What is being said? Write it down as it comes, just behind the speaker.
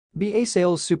Be a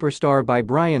Sales Superstar by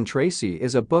Brian Tracy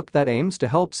is a book that aims to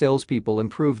help salespeople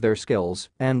improve their skills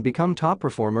and become top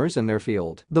performers in their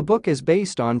field. The book is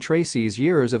based on Tracy's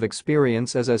years of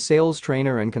experience as a sales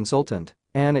trainer and consultant,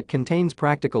 and it contains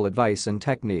practical advice and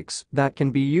techniques that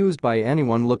can be used by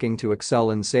anyone looking to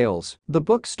excel in sales. The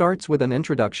book starts with an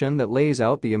introduction that lays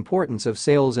out the importance of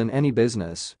sales in any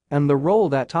business and the role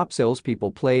that top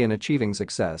salespeople play in achieving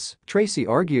success. Tracy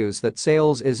argues that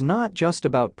sales is not just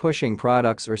about pushing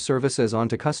products or services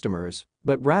onto customers,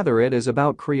 but rather it is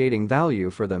about creating value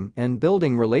for them and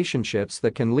building relationships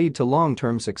that can lead to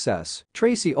long-term success.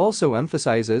 Tracy also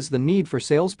emphasizes the need for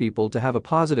salespeople to have a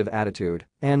positive attitude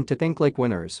and to think like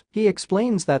winners. He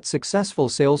explains that successful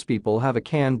salespeople have a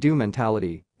can-do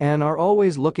mentality and are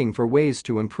always looking for ways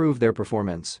to improve their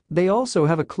performance. They also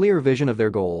have a clear vision of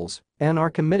their goals and are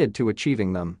committed to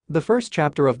achieving them. The first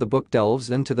chapter of the book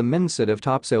delves into the mindset of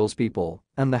top salespeople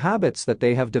and the habits that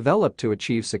they have developed to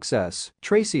achieve success.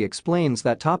 Tracy explains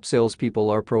that top salespeople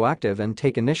are proactive and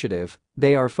take initiative,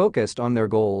 they are focused on their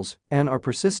goals and are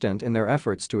persistent in their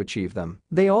efforts to achieve them.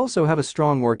 They also have a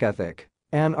strong work ethic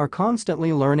and are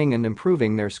constantly learning and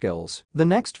improving their skills. The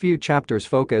next few chapters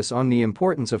focus on the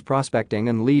importance of prospecting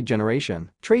and lead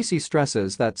generation. Tracy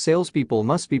stresses that salespeople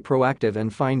must be proactive in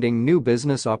finding new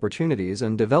business opportunities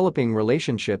and developing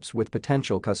relationships with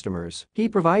potential customers. He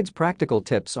provides practical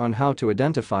tips on how to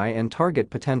identify and target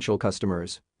potential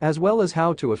customers, as well as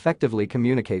how to effectively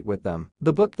communicate with them.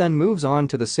 The book then moves on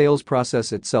to the sales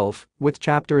process itself, with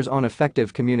chapters on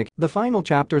effective communication. The final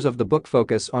chapters of the book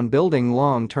focus on building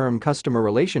long-term customer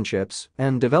relationships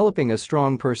and developing a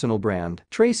strong personal brand.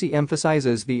 Tracy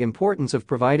emphasizes the importance of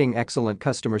providing excellent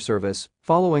customer service,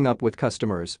 following up with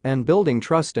customers, and building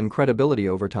trust and credibility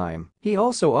over time. He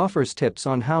also offers tips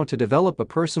on how to develop a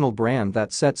personal brand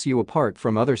that sets you apart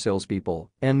from other salespeople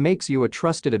and makes you a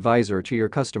trusted advisor to your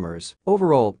customers.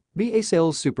 Overall, Be a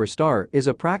Sales Superstar is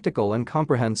a practical and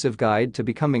comprehensive guide to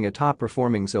becoming a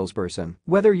top-performing salesperson.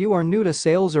 Whether you are new to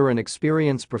sales or an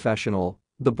experienced professional,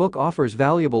 the book offers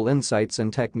valuable insights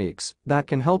and techniques that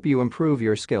can help you improve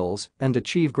your skills and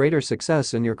achieve greater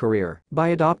success in your career. By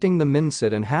adopting the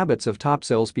mindset and habits of top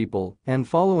salespeople and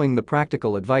following the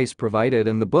practical advice provided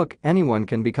in the book, anyone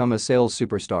can become a sales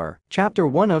superstar. Chapter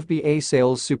 1 of Be a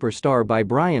Sales Superstar by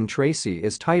Brian Tracy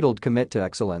is titled Commit to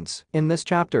Excellence. In this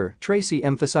chapter, Tracy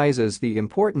emphasizes the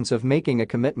importance of making a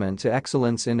commitment to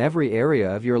excellence in every area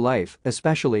of your life,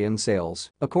 especially in sales.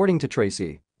 According to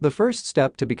Tracy, the first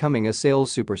step to becoming a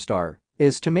sales superstar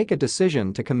is to make a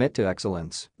decision to commit to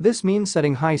excellence. This means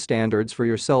setting high standards for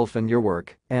yourself and your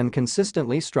work and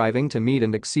consistently striving to meet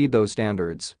and exceed those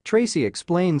standards. Tracy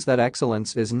explains that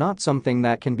excellence is not something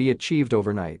that can be achieved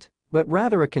overnight, but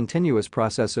rather a continuous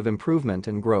process of improvement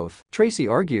and growth. Tracy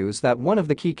argues that one of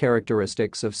the key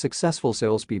characteristics of successful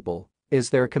salespeople is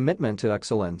their commitment to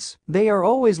excellence. They are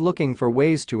always looking for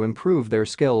ways to improve their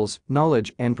skills,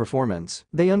 knowledge, and performance.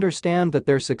 They understand that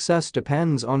their success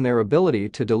depends on their ability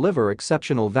to deliver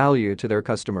exceptional value to their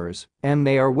customers, and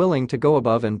they are willing to go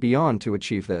above and beyond to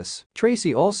achieve this.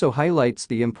 Tracy also highlights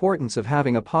the importance of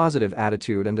having a positive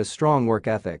attitude and a strong work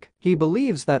ethic. He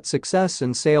believes that success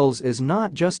in sales is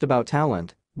not just about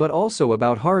talent, but also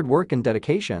about hard work and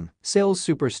dedication. Sales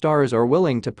superstars are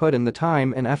willing to put in the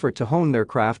time and effort to hone their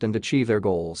craft and achieve their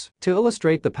goals. To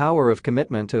illustrate the power of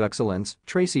commitment to excellence,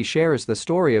 Tracy shares the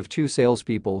story of two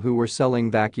salespeople who were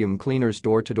selling vacuum cleaners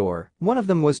door to door. One of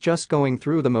them was just going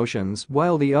through the motions,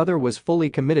 while the other was fully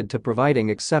committed to providing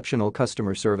exceptional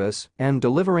customer service and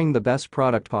delivering the best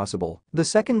product possible. The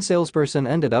second salesperson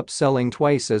ended up selling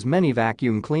twice as many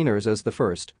vacuum cleaners as the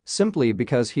first, simply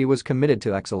because he was committed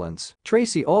to excellence.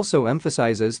 Tracy also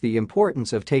emphasizes the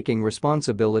importance of taking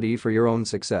responsibility for your own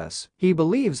success. He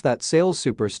believes that sales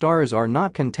superstars are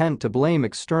not content to blame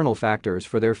external factors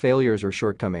for their failures or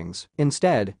shortcomings.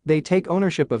 Instead, they take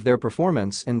ownership of their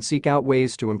performance and seek out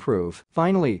ways to improve.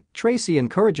 Finally, Tracy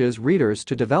encourages readers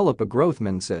to develop a growth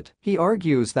mindset. He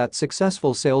argues that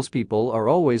successful salespeople are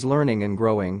always learning and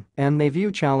growing, and they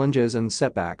view challenges and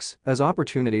setbacks as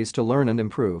opportunities to learn and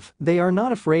improve. They are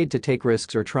not afraid to take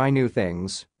risks or try new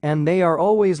things, and they are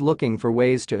always looking for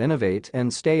ways to innovate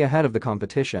and stay ahead of the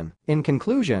competition. In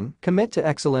conclusion, Commit to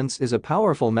Excellence is a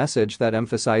powerful message that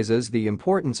emphasizes the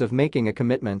importance of making a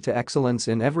commitment to excellence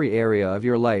in every area of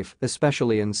your life,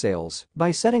 especially in sales.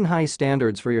 By setting high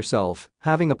standards for yourself,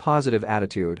 having a positive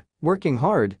attitude, working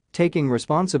hard, taking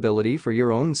responsibility for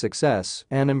your own success,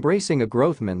 and embracing a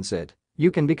growth mindset,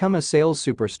 you can become a sales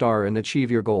superstar and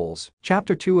achieve your goals.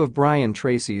 Chapter 2 of Brian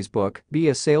Tracy's book, Be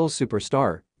a Sales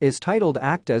Superstar, is titled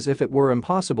 "Act as if it were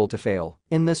impossible to fail."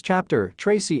 In this chapter,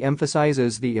 Tarcy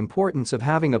emphasizes the importance of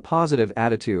having a positive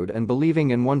attitude and believing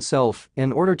in oneself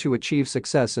in order to achieve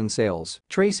success in sales.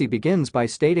 Tarcy begins by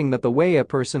stating that the way a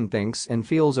person thinks and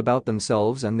feels about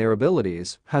themselves and their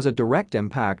abilities has a direct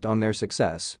impact on their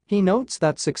success. He notes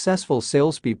that successful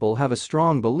salespeople have a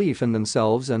strong belief in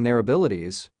themselves and their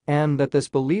abilities, and that this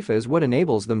belief is what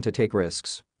enables them to take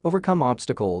risks, overcome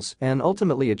obstacles, and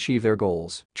ultimately achieve their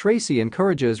goals. Tarcy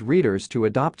encourages readers to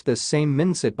adopt this same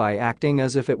mindset by acting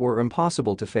as if it were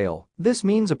impossible to fail. This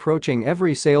means approaching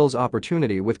every sales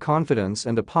opportunity with confidence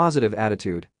and a positive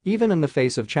attitude, even in the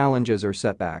face of challenges or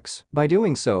setbacks. By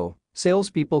doing so,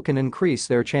 salespeople can increase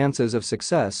their chances of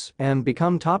success and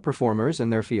become top performers in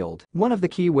their field. One of the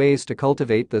key ways to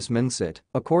cultivate this mindset,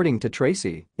 according to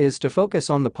Tarcy, is to focus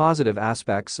on the positive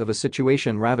aspects of a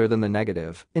situation rather than the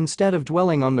negative. Instead of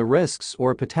dwelling on the risks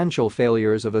or potential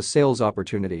failures of a sales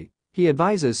opportunity, he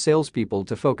advises salespeople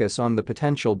to focus on the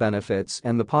potential benefits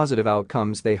and the positive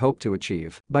outcomes they hope to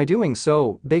achieve. By doing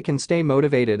so, they can stay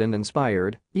motivated and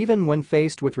inspired, even when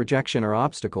faced with rejection or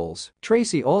obstacles.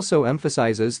 Tarcy also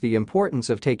emphasizes the importance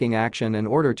of taking action in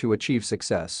order to achieve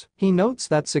success. He notes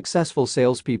that successful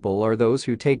salespeople are those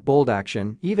who take bold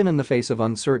action even in the face of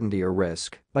uncertainty or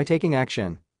risk. By taking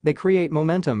action, they create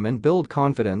momentum and build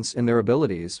confidence in their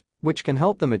abilities, which can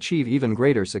help them achieve even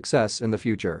greater success in the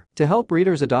future. To help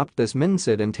readers adopt this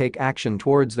mindset and take action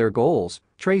towards their goals,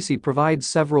 Tarcy provides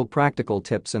several practical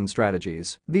tips and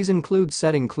strategies. These include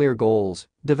setting clear goals,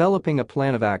 developing a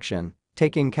plan of action,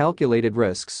 taking calculated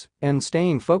risks, and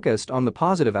staying focused on the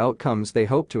positive outcomes they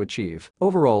hope to achieve.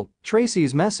 Overall,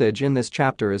 Tarcy's message in this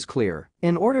chapter is clear.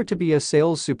 In order to be a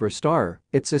sales superstar,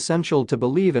 it's essential to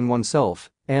believe in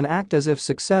oneself and act as if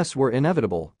success were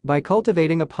inevitable. By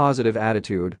cultivating a positive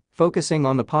attitude, focusing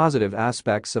on the positive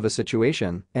aspects of a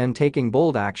situation, and taking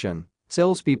bold action,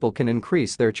 salespeople can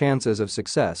increase their chances of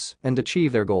success and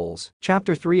achieve their goals.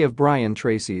 Chapter 3 of Brian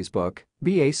Tracy's book,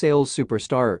 Be a Sales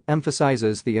Superstar,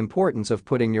 emphasizes the importance of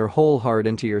putting your whole heart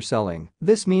into your selling.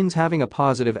 This means having a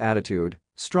positive attitude,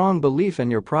 strong belief in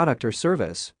your product or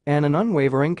service, and an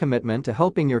unwavering commitment to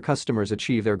helping your customers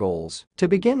achieve their goals. To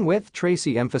begin with,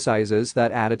 Tarcy emphasizes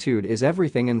that attitude is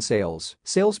everything in sales.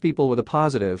 Salespeople with a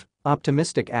positive,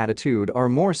 optimistic attitude are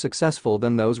more successful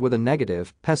than those with a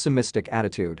negative, pessimistic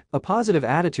attitude. A positive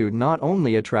attitude not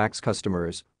only attracts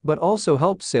customers, but also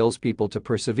helps salespeople to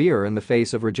persevere in the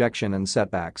face of rejection and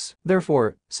setbacks.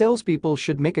 Therefore, salespeople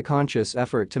should make a conscious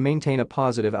effort to maintain a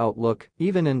positive outlook,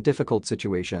 even in difficult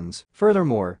situations.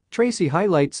 Furthermore, Tarcy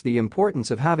highlights the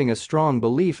importance of having a strong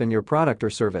belief in your product or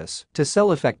service. To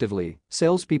sell effectively,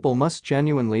 salespeople must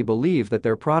genuinely believe that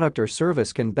their product or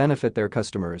service can benefit their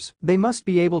customers. They must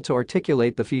be able to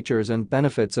articulate the features and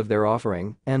benefits of their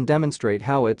offering and demonstrate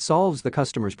how it solves the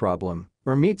customer's problem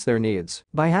or meets their needs.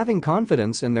 By having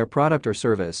confidence in their product or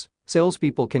service,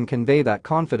 salespeople can convey that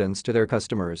confidence to their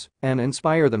customers and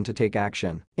inspire them to take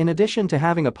action. In addition to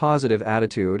having a positive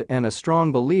attitude and a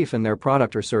strong belief in their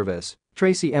product or service,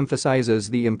 Tarcy emphasizes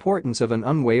the importance of an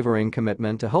unwavering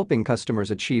commitment to helping customers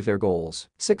achieve their goals.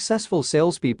 Successful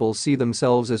salespeople see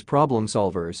themselves as problem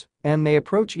solvers, and they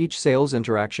approach each sales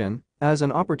interaction as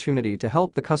an opportunity to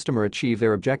help the customer achieve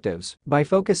their objectives. By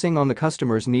focusing on the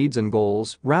customer's needs and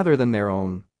goals rather than their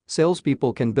own,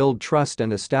 salespeople can build trust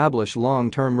and establish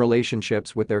long-term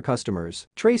relationships with their customers.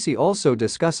 Tarcy also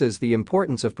discusses the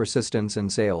importance of persistence in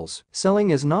sales. Selling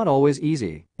is not always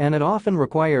easy, and it often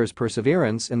requires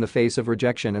perseverance in the face of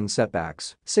rejection and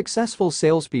setbacks. Successful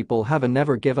salespeople have a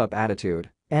never-give-up attitude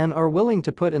and are willing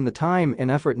to put in the time and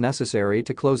effort necessary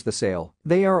to close the sale.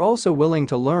 They are also willing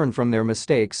to learn from their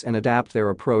mistakes and adapt their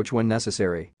approach when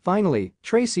necessary. Finally,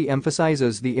 Tarcy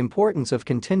emphasizes the importance of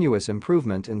continuous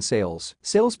improvement in sales.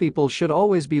 Salespeople should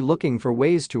always be looking for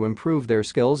ways to improve their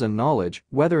skills and knowledge,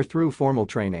 whether through formal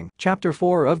training. Chapter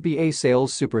 4 of Be a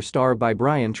Sales Superstar by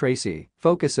Brian Tracy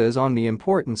focuses on the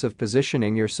importance of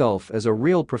positioning yourself as a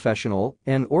real professional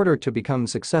in order to become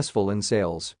successful in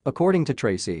sales. According to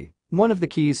Tarcy, one of the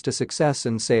keys to success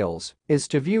in sales is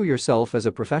to view yourself as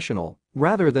a professional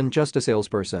rather than just a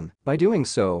salesperson. By doing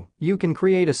so, you can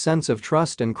create a sense of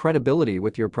trust and credibility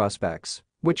with your prospects,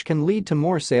 which can lead to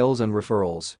more sales and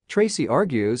referrals. Tarcy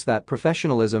argues that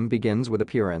professionalism begins with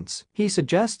appearance. He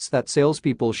suggests that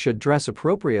salespeople should dress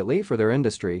appropriately for their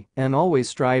industry and always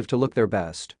strive to look their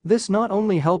best. This not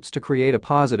only helps to create a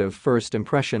positive first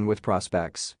impression with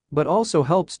prospects, but also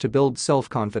helps to build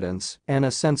self-confidence and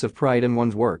a sense of pride in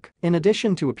one's work. In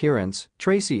addition to appearance,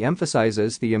 Tarcy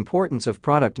emphasizes the importance of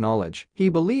product knowledge. He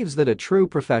believes that a true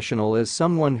professional is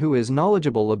someone who is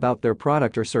knowledgeable about their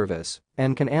product or service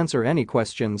and can answer any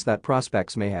questions that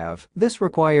prospects may have. This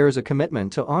requires a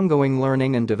commitment to ongoing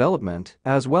learning and development,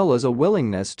 as well as a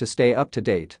willingness to stay up to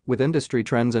date with industry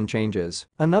trends and changes.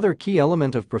 Another key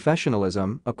element of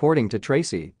professionalism, according to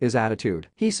Tarcy, is attitude.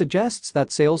 He suggests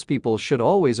that salespeople should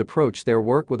always approach their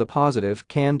work with a positive,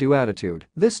 can-do attitude.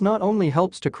 This not only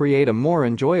helps to create a more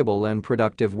enjoyable and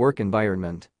productive work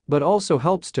environment, but also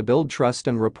helps to build trust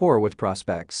and rapport with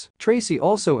prospects. Tarcy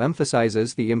also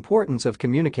emphasizes the importance of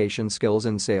communication skills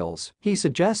in sales. He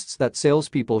suggests that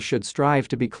salespeople should strive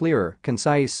to be clear,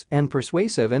 concise, and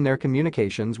persuasive in their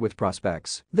communications with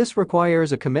prospects. This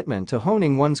requires a commitment to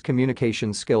honing one's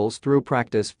communication skills through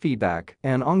practice, feedback,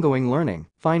 and ongoing learning.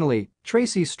 Finally,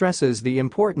 Tarcy stresses the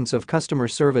importance of customer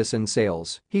service in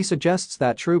sales. He suggests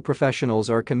that true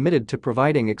professionals are committed to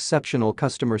providing exceptional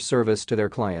customer service to their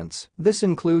clients. This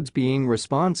includes being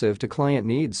responsive to client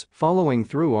needs, following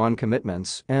through on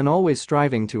commitments, and always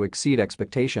striving to exceed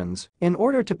expectations. In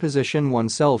order to position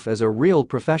oneself as a real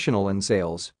professional in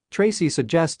sales, Tarcy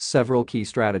suggests several key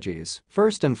strategies.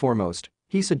 First and foremost,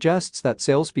 he suggests that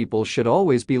salespeople should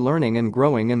always be learning and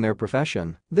growing in their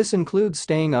profession. This includes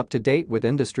staying up to date with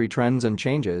industry trends and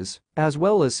changes, as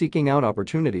well as seeking out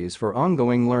opportunities for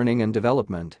ongoing learning and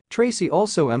development. Tarcy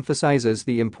also emphasizes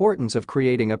the importance of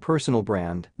creating a personal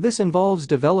brand. This involves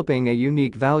developing a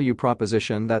unique value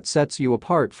proposition that sets you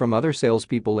apart from other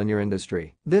salespeople in your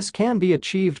industry. This can be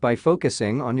achieved by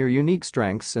focusing on your unique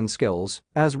strengths and skills,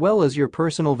 as well as your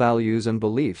personal values and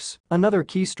beliefs. Another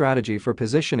key strategy for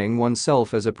positioning oneself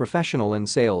as a professional in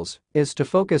sales is to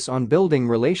focus on building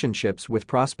relationships with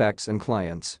prospects and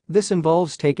clients. This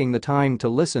involves taking the time to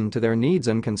listen to their needs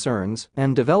and concerns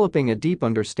and developing a deep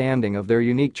understanding of their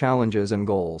unique challenges and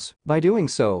goals. By doing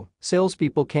so,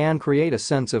 salespeople can create a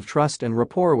sense of trust and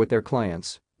rapport with their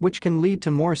clients, which can lead to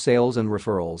more sales and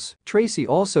referrals. Tarcy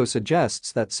also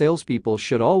suggests that salespeople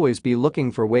should always be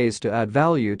looking for ways to add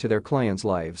value to their clients'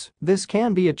 lives. This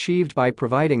can be achieved by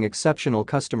providing exceptional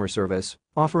customer service,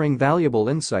 offering valuable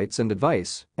insights and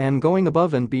advice, and going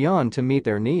above and beyond to meet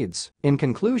their needs. In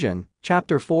conclusion,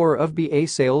 Chapter 4 of Be a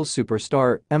Sales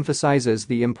Superstar emphasizes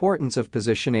the importance of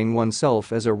positioning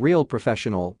oneself as a real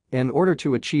professional in order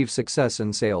to achieve success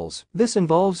in sales. This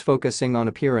involves focusing on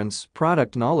appearance,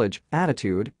 product knowledge,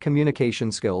 attitude,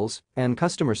 communication skills, and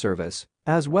customer service,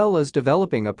 as well as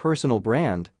developing a personal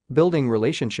brand, building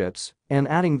relationships, and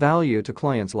adding value to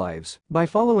clients' lives. By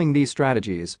following these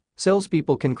strategies,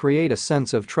 salespeople can create a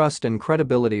sense of trust and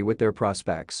credibility with their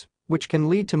prospects, which can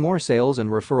lead to more sales and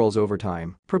referrals over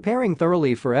time. Preparing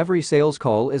thoroughly for every sales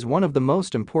call is one of the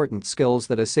most important skills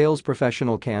that a sales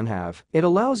professional can have. It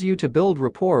allows you to build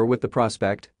rapport with the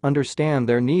prospect, understand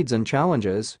their needs and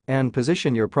challenges, and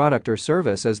position your product or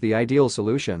service as the ideal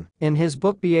solution. In his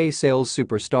book Be a Sales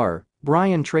Superstar,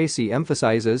 Tarcy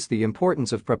emphasizes the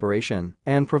importance of preparation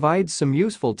and provides some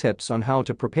useful tips on how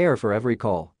to prepare for every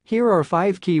call. Here are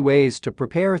 5 key ways to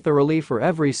prepare thoroughly for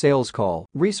every sales call.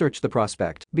 Research the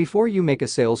prospect. Before you make a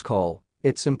sales call,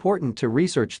 it's important to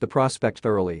research the prospect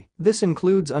thoroughly. This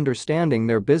includes understanding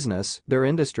their business, their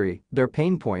industry, their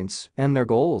pain points, and their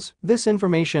goals. This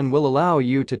information will allow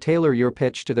you to tailor your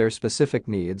pitch to their specific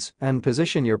needs and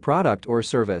position your product or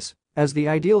service as the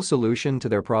ideal solution to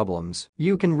their problems.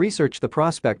 You can research the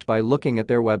prospect by looking at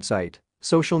their website,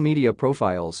 social media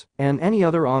profiles, and any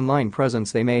other online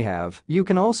presence they may have. You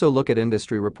can also look at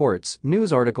industry reports,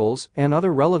 news articles, and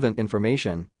other relevant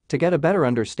information to get a better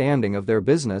understanding of their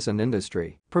business and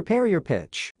industry. Prepare your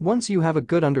pitch. Once you have a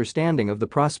good understanding of the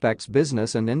prospect's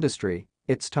business and industry,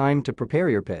 it's time to prepare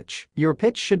your pitch. Your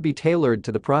pitch should be tailored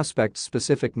to the prospect's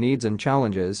specific needs and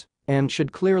challenges and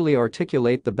should clearly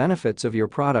articulate the benefits of your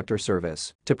product or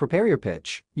service. To prepare your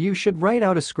pitch, you should write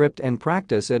out a script and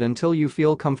practice it until you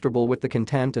feel comfortable with the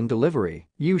content and delivery.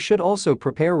 You should also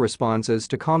prepare responses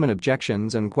to common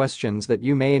objections and questions that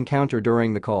you may encounter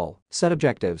during the call. Set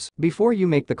objectives. Before you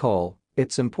make the call,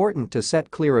 it's important to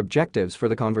set clear objectives for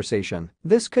the conversation.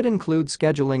 This could include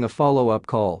scheduling a follow-up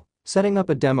call, setting up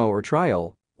a demo or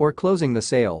trial, or closing the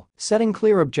sale. Setting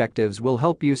clear objectives will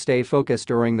help you stay focused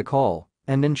during the call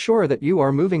and ensure that you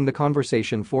are moving the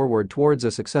conversation forward towards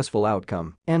a successful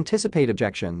outcome. Anticipate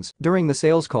objections. During the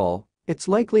sales call, it's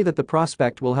likely that the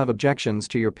prospect will have objections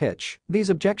to your pitch. These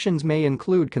objections may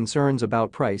include concerns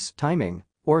about price, timing,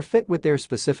 or fit with their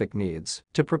specific needs.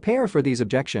 To prepare for these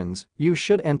objections, you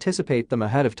should anticipate them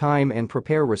ahead of time and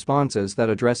prepare responses that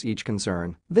address each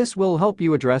concern. This will help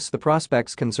you address the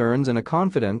prospect's concerns in a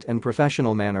confident and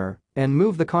professional manner and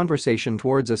move the conversation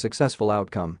towards a successful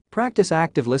outcome. Practice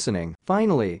active listening.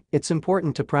 Finally, it's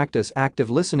important to practice active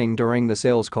listening during the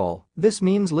sales call. This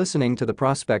means listening to the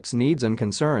prospect's needs and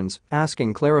concerns,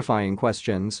 asking clarifying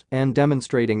questions, and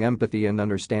demonstrating empathy and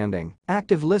understanding.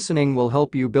 Active listening will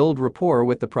help you build rapport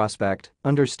with the prospect,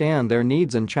 understand their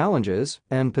needs and challenges,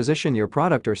 and position your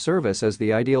product or service as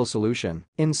the ideal solution.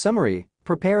 In summary,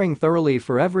 preparing thoroughly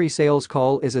for every sales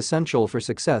call is essential for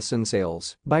success in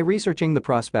sales. By researching the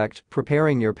prospect,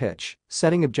 preparing your pitch,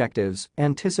 setting objectives,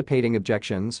 anticipating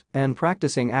objections, and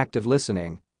practicing active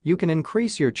listening, you can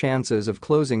increase your chances of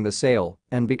closing the sale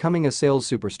and becoming a sales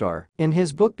superstar. In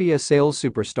his book Be a Sales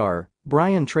Superstar,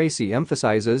 Brian Tracy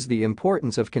emphasizes the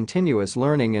importance of continuous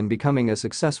learning in becoming a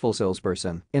successful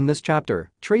salesperson. In this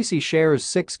chapter, Tracy shares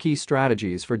 6 key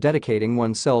strategies for dedicating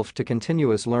oneself to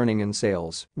continuous learning in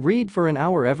sales. Read for an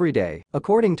hour every day.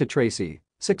 According to Tracy,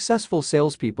 successful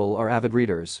salespeople are avid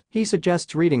readers. He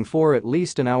suggests reading for at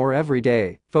least an hour every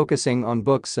day, focusing on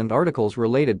books and articles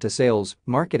related to sales,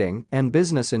 marketing, and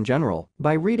business in general.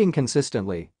 By reading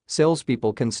consistently,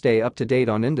 salespeople can stay up to date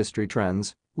on industry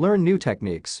trends, learn new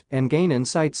techniques, and gain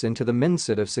insights into the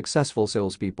mindset of successful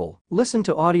salespeople. Listen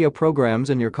to audio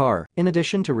programs in your car. In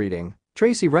addition to reading,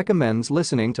 Tracy recommends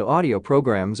listening to audio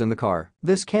programs in the car.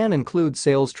 This can include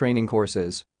sales training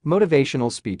courses,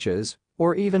 motivational speeches,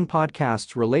 or even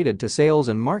podcasts related to sales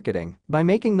and marketing. By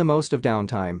making the most of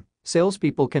downtime,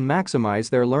 salespeople can maximize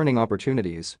their learning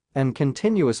opportunities and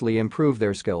continuously improve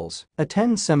their skills.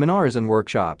 Attend seminars and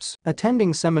workshops.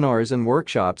 Attending seminars and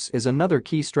workshops is another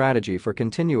key strategy for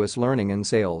continuous learning in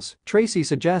sales. Tracy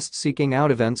suggests seeking out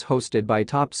events hosted by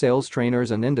top sales trainers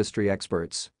and industry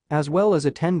experts, as well as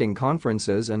attending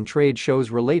conferences and trade shows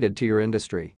related to your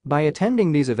industry. By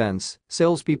attending these events,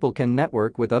 salespeople can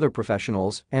network with other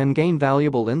professionals and gain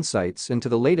valuable insights into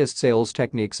the latest sales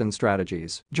techniques and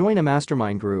strategies. Join a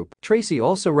mastermind group. Tracy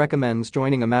also recommends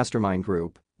joining a mastermind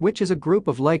group, which is a group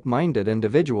of like-minded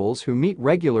individuals who meet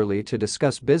regularly to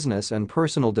discuss business and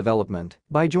personal development.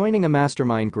 By joining a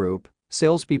mastermind group,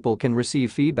 salespeople can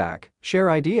receive feedback, share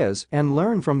ideas, and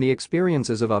learn from the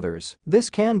experiences of others. This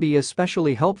can be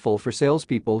especially helpful for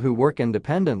salespeople who work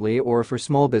independently or for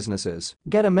small businesses.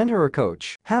 Get a mentor or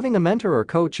coach. Having a mentor or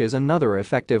coach is another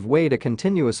effective way to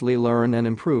continuously learn and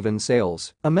improve in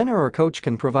sales. A mentor or coach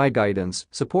can provide guidance,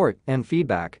 support, and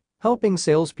feedback, helping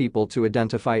salespeople to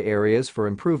identify areas for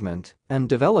improvement and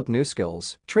develop new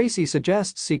skills. Tracy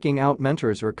suggests seeking out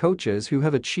mentors or coaches who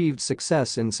have achieved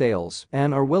success in sales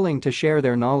and are willing to share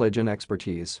their knowledge and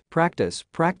expertise. Practice,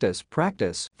 practice,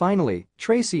 practice. Finally,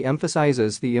 Tracy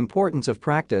emphasizes the importance of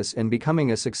practice in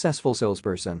becoming a successful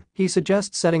salesperson. He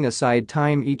suggests setting aside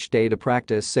time each day to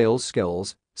practice sales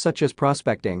skills, such as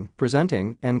prospecting,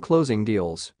 presenting, and closing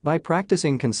deals. By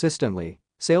practicing consistently,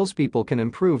 salespeople can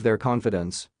improve their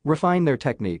confidence, refine their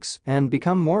techniques, and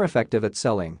become more effective at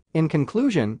selling. In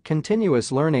conclusion,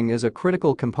 continuous learning is a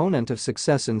critical component of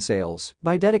success in sales.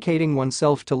 By dedicating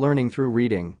oneself to learning through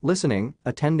reading, listening,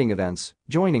 attending events,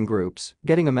 joining groups,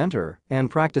 getting a mentor,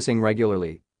 and practicing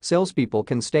regularly, salespeople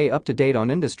can stay up to date on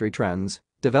industry trends,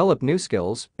 develop new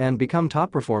skills, and become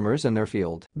top performers in their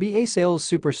field. Be a Sales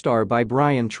Superstar by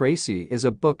Brian Tracy is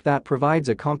a book that provides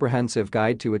a comprehensive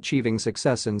guide to achieving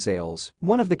success in sales.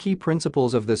 One of the key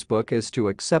principles of this book is to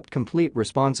accept complete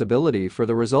responsibility for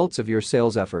the results of your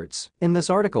sales efforts. In this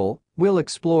article, we'll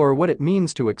explore what it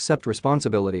means to accept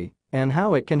responsibility and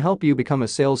how it can help you become a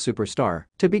sales superstar.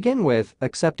 To begin with,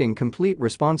 accepting complete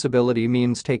responsibility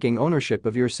means taking ownership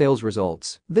of your sales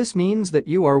results. This means that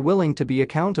you are willing to be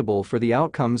accountable for the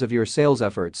outcomes of your sales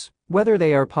efforts, whether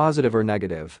they are positive or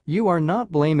negative. You are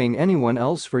not blaming anyone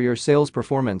else for your sales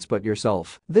performance but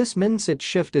yourself. This mindset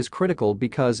shift is critical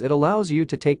because it allows you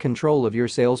to take control of your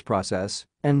sales process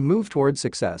and move towards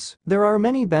success. There are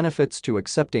many benefits to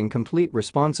accepting complete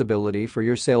responsibility for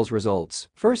your sales results.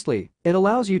 Firstly, it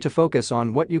allows you to focus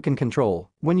on what you can control.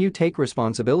 When you take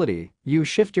responsibility, you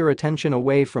shift your attention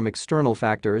away from external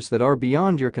factors that are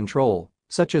beyond your control,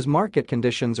 such as market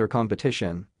conditions or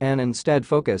competition, and instead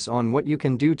focus on what you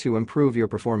can do to improve your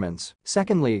performance.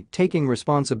 Secondly, taking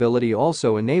responsibility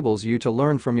also enables you to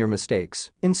learn from your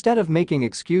mistakes. Instead of making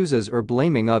excuses or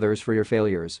blaming others for your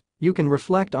failures, you can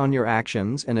reflect on your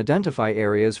actions and identify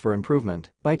areas for improvement.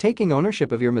 By taking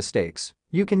ownership of your mistakes,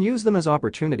 You can use them as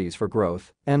opportunities for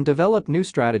growth and develop new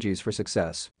strategies for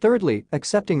success. Thirdly,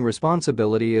 accepting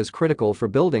responsibility is critical for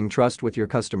building trust with your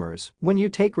customers. When you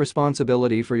take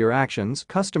responsibility for your actions,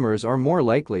 customers are more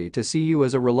likely to see you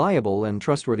as a reliable and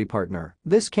trustworthy partner.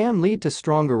 This can lead to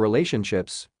stronger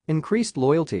relationships, increased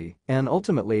loyalty, and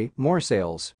ultimately, more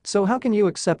sales. So how can you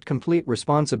accept complete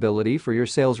responsibility for your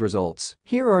sales results?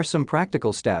 Here are some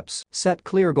practical steps. Set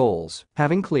clear goals.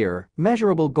 Having clear,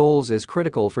 measurable goals is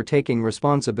critical for taking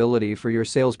responsibility for your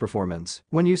sales performance.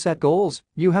 When you set goals,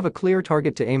 you have a clear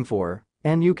target to aim for,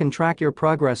 and you can track your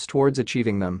progress towards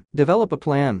achieving them. Develop a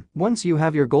plan. Once you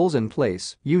have your goals in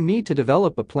place, you need to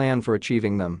develop a plan for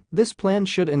achieving them. This plan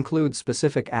should include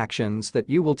specific actions that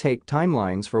you will take,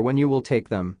 timelines for when you will take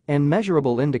them, and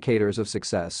measurable indicators of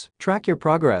success. Track your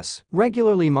progress.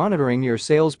 Regularly monitoring your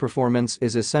sales performance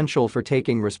is essential for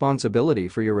taking responsibility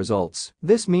for your results.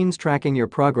 This means tracking your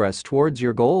progress towards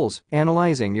your goals,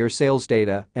 analyzing your sales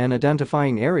data, and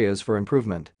identifying areas for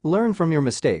improvement. Learn from your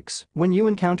mistakes. When you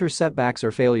encounter setbacks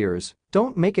or failures,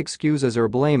 don't make excuses or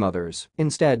blame others.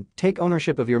 Instead, take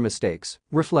ownership of your mistakes,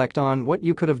 reflect on what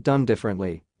you could have done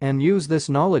differently, and use this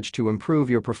knowledge to improve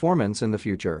your performance in the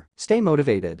future. Stay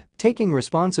motivated. Taking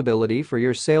responsibility for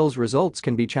your sales results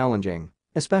can be challenging,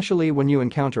 especially when you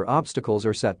encounter obstacles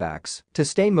or setbacks. To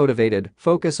stay motivated,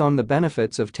 focus on the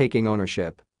benefits of taking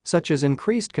ownership, such as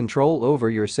increased control over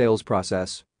your sales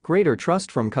process, greater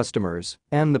trust from customers,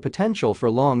 and the potential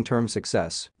for long-term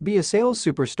success. Be a Sales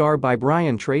Superstar by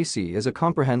Brian Tracy is a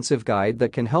comprehensive guide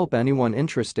that can help anyone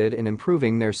interested in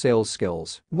improving their sales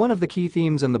skills. One of the key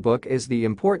themes in the book is the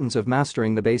importance of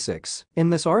mastering the basics.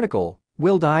 In this article,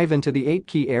 we'll dive into the 8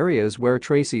 key areas where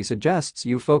Tracy suggests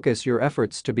you focus your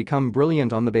efforts to become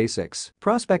brilliant on the basics.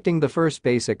 Prospecting. The first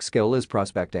basic skill is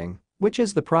prospecting, which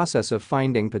is the process of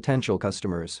finding potential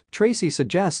customers. Tracy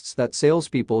suggests that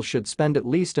salespeople should spend at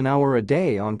least an hour a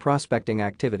day on prospecting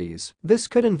activities. This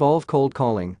could involve cold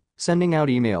calling, sending out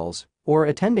emails, or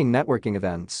attending networking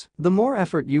events. The more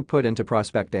effort you put into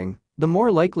prospecting, the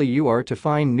more likely you are to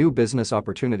find new business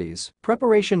opportunities.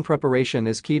 Preparation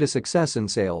is key to success in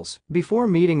sales. Before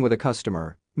meeting with a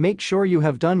customer, make sure you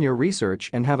have done your research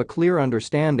and have a clear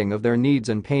understanding of their needs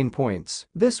and pain points.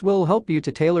 This will help you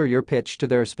to tailor your pitch to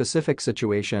their specific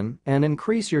situation and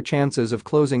increase your chances of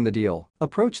closing the deal.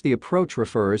 Approach. The approach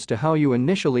refers to how you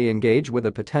initially engage with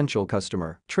a potential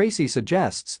customer. Tracy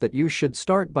suggests that you should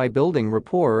start by building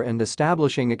rapport and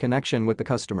establishing a connection with the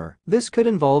customer. This could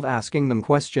involve asking them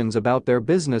questions about their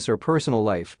business or personal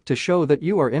life to show that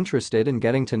you are interested in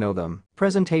getting to know them.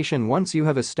 Presentation. Once you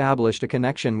have established a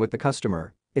connection with the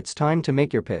customer, it's time to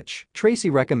make your pitch. Tracy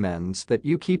recommends that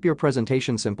you keep your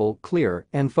presentation simple, clear,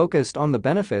 and focused on the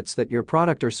benefits that your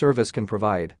product or service can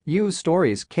provide. Use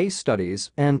stories, case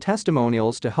studies, and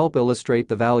testimonials to help illustrate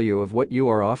the value of what you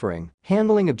are offering.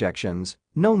 Handling objections.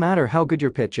 No matter how good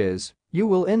your pitch is, you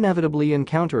will inevitably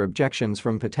encounter objections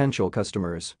from potential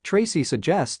customers. Tracy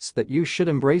suggests that you should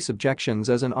embrace objections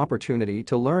as an opportunity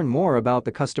to learn more about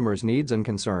the customer's needs and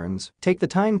concerns. Take the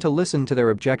time to listen to their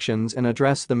objections and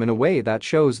address them in a way that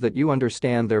shows that you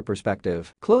understand their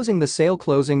perspective. Closing the sale.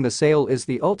 Closing the sale is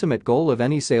the ultimate goal of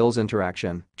any sales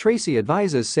interaction. Tracy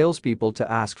advises salespeople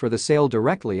to ask for the sale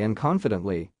directly and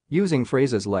confidently, using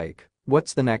phrases like,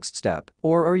 "What's the next step?"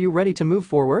 or "Are you ready to move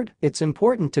forward?" It's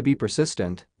important to be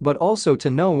persistent, but also to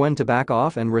know when to back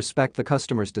off and respect the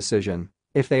customer's decision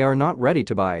if they are not ready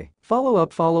to buy.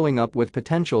 Following up with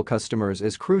potential customers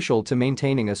is crucial to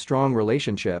maintaining a strong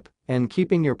relationship and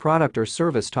keeping your product or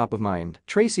service top of mind.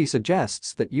 Tracy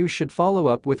suggests that you should follow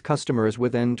up with customers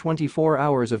within 24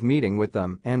 hours of meeting with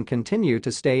them and continue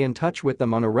to stay in touch with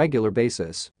them on a regular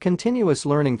basis. Continuous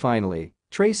learning. Finally,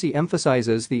 Tracy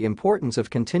emphasizes the importance of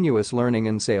continuous learning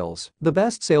in sales. The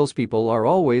best salespeople are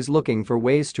always looking for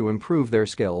ways to improve their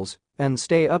skills and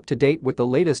stay up to date with the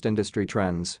latest industry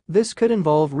trends. This could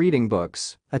involve reading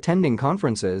books, attending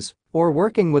conferences, or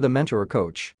working with a mentor or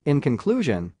coach. In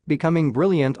conclusion, becoming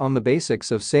brilliant on the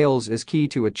basics of sales is key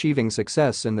to achieving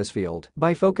success in this field.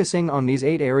 By focusing on these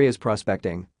 8 areas: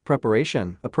 prospecting,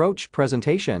 preparation, approach,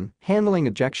 presentation, handling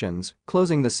objections,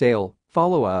 closing the sale,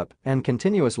 follow-up, and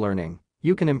continuous learning,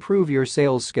 you can improve your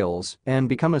sales skills and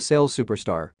become a sales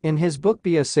superstar. In his book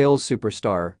Be a Sales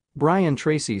Superstar, Brian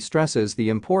Tracy stresses the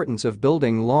importance of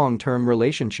building long-term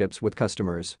relationships with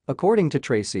customers. According to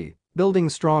Tracy, Building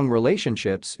strong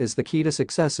relationships is the key to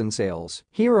success in sales.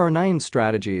 Here are 9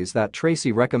 strategies that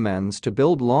Tracy recommends to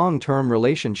build long-term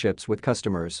relationships with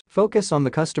customers. Focus on the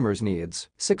customer's needs.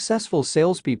 Successful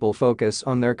salespeople focus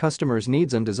on their customers'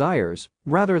 needs and desires,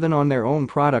 rather than on their own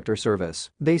product or service.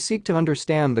 They seek to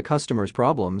understand the customer's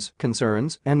problems,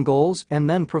 concerns, and goals and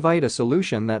then provide a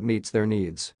solution that meets their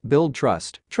needs. Build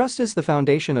trust. Trust is the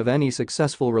foundation of any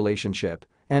successful relationship,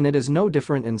 and it is no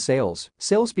different in sales.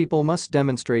 Salespeople must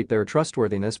demonstrate their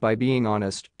trustworthiness by being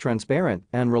honest, transparent,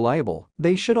 and reliable.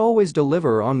 They should always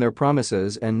deliver on their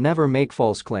promises and never make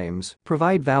false claims.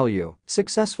 Provide value.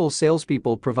 Successful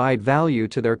salespeople provide value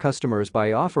to their customers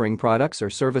by offering products or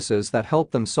services that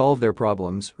help them solve their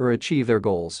problems or achieve their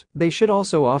goals. They should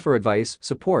also offer advice,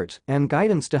 support, and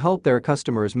guidance to help their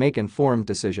customers make informed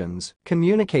decisions.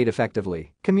 Communicate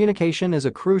effectively. Communication is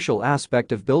a crucial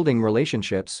aspect of building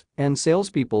relationships, and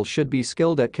salespeople should be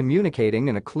skilled at communicating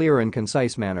in a clear and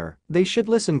concise manner. They should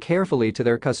listen carefully to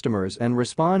their customers and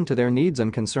respond to their needs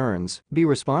and concerns. Be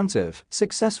responsive.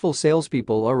 Successful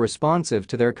salespeople are responsive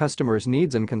to their customers'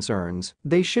 needs and concerns.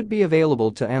 They should be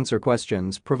available to answer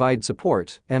questions, provide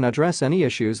support, and address any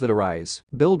issues that arise.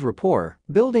 Build rapport.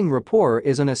 Building rapport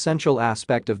is an essential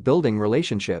aspect of building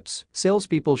relationships.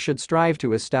 Salespeople should strive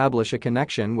to establish a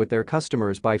connection with their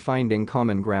customers by finding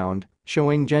common ground,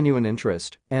 showing genuine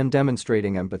interest, and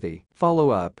demonstrating empathy. Follow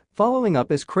up. Following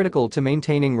up is critical to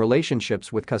maintaining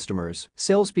relationships with customers.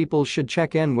 Salespeople should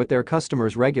check in with their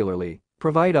customers regularly,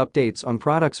 provide updates on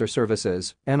products or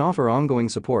services, and offer ongoing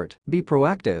support. Be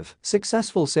proactive.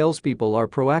 Successful salespeople are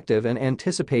proactive in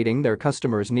anticipating their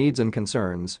customers' needs and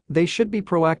concerns. They should be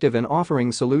proactive in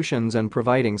offering solutions and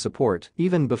providing support,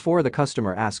 even before the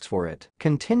customer asks for it.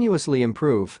 Continuously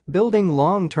improve. Building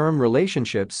long-term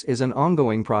relationships is an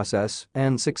ongoing process,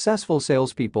 and successful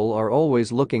salespeople are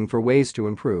always looking for ways to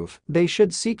improve. They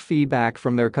should seek feedback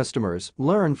from their customers,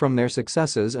 learn from their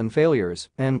successes and failures,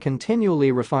 and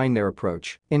continually refine their approach.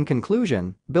 In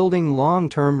conclusion, building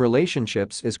long-term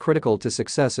relationships is critical to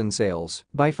success in sales.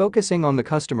 By focusing on the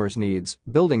customer's needs,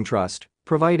 building trust,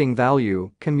 providing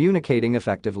value, communicating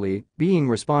effectively, being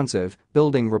responsive,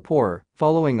 building rapport,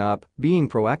 following up, being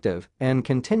proactive, and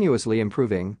continuously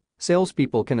improving,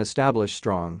 salespeople can establish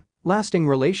strong, lasting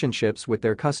relationships with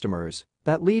their customers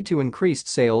that lead to increased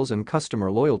sales and customer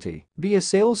loyalty. Be a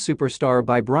Sales Superstar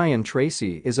by Brian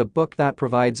Tracy is a book that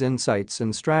provides insights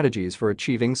and strategies for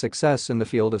achieving success in the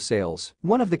field of sales.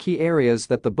 One of the key areas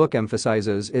that the book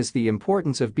emphasizes is the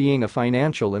importance of being a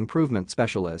financial improvement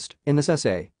specialist. In this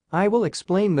essay, I will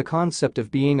explain the concept of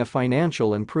being a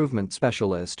financial improvement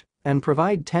specialist and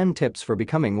provide 10 tips for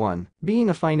becoming one. Being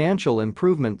a financial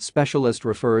improvement specialist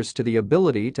refers to the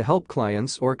ability to help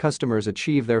clients or customers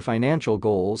achieve their financial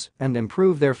goals and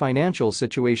improve their financial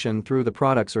situation through the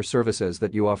products or services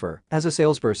that you offer. As a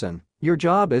salesperson, your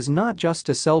job is not just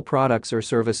to sell products or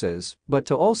services, but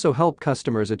to also help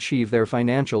customers achieve their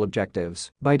financial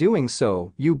objectives. By doing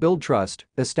so, you build trust,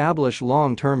 establish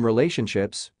long-term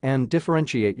relationships, and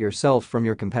differentiate yourself from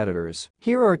your competitors.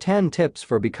 Here are 10 tips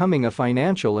for becoming a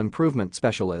financial improvement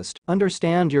specialist.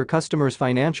 Understand your customer's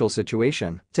financial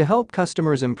situation. To help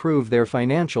customers improve their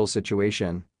financial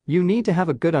situation, you need to have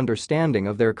a good understanding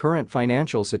of their current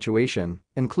financial situation,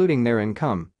 including their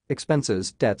income,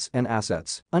 expenses, debts, and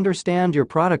assets. Understand your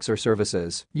products or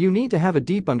services. You need to have a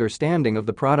deep understanding of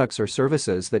the products or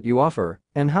services that you offer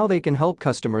and how they can help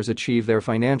customers achieve their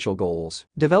financial goals.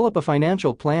 Develop a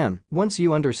financial plan. Once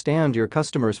you understand your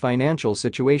customer's financial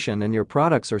situation and your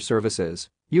products or services,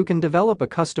 you can develop a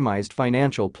customized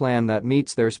financial plan that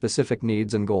meets their specific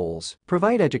needs and goals.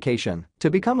 Provide education. To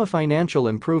become a financial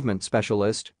improvement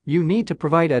specialist, you need to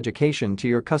provide education to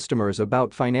your customers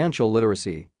about financial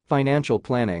literacy, financial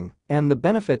planning, and the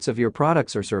benefits of your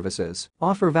products or services.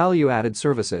 Offer value-added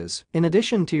services. In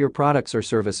addition to your products or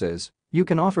services, you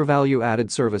can offer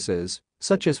value-added services,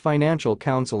 such as financial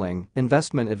counseling,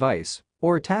 investment advice,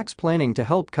 or tax planning to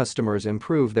help customers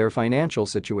improve their financial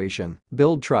situation.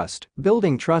 Build trust.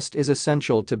 Building trust is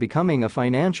essential to becoming a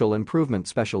financial improvement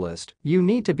specialist. You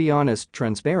need to be honest,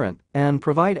 transparent, and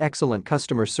provide excellent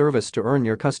customer service to earn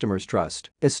your customers' trust.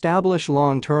 Establish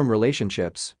long-term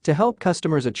relationships. To help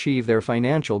customers achieve their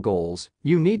financial goals,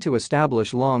 you need to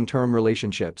establish long-term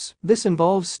relationships. This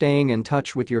involves staying in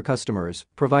touch with your customers,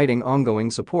 providing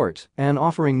ongoing support, and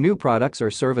offering new products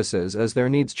or services as their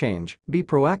needs change. Be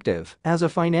proactive. As a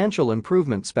financial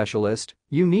improvement specialist,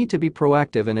 you need to be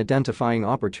proactive in identifying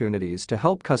opportunities to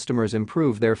help customers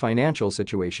improve their financial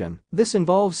situation. This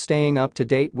involves staying up to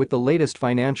date with the latest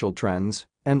financial trends,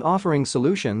 and offering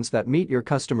solutions that meet your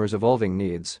customers' evolving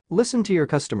needs. Listen to your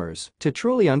customers. To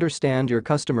truly understand your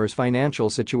customers' financial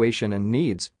situation and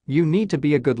needs, you need to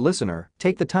be a good listener.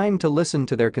 Take the time to listen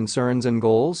to their concerns and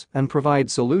goals and provide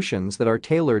solutions that are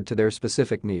tailored to their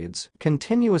specific needs.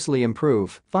 Continuously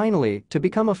improve. Finally, to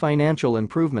become a financial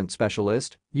improvement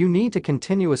specialist, you need to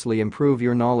continuously improve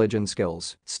your knowledge and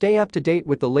skills. Stay up to date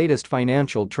with the latest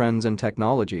financial trends and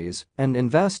technologies, and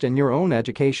invest in your own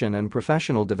education and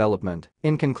professional development.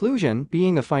 In conclusion,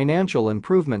 being a financial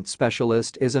improvement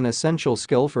specialist is an essential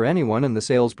skill for anyone in the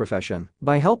sales profession.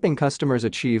 By helping customers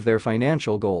achieve their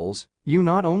financial goals, you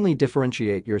not only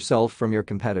differentiate yourself from your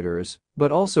competitors,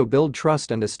 but also build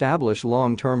trust and establish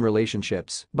long-term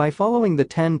relationships. By following the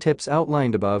 10 tips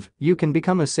outlined above, you can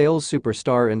become a sales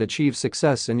superstar and achieve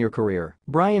success in your career.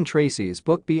 Brian Tracy's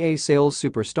book Be a Sales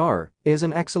Superstar is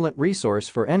an excellent resource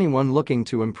for anyone looking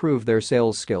to improve their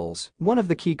sales skills. One of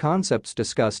the key concepts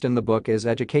discussed in the book is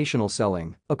educational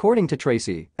selling. According to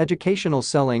Tracy, educational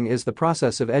selling is the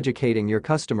process of educating your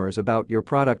customers about your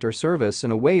product or service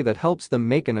in a way that helps them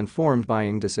make an informed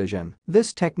buying decision.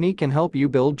 This technique can help you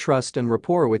build trust and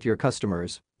rapport with your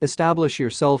customers, establish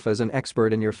yourself as an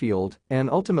expert in your field, and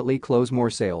ultimately close more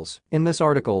sales. In this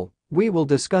article, we will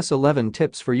discuss 11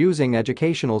 tips for using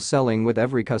educational selling with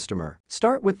every customer.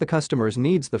 Start with the customer's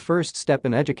needs. The first step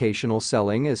in educational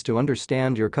selling is to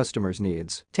understand your customer's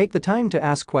needs. Take the time to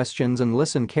ask questions and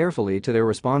listen carefully to their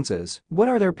responses. What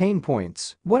are their pain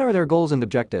points? What are their goals and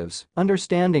objectives?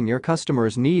 Understanding your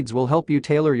customer's needs will help you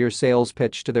tailor your sales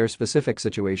pitch to their specific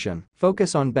situation.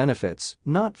 Focus on benefits,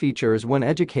 not features. When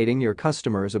educating your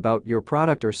customers about your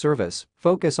product or service,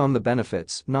 focus on the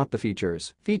benefits, not the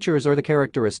features. Features are the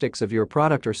characteristics of your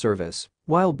product or service,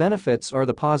 while benefits are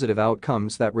the positive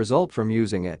outcomes that result from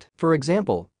using it. For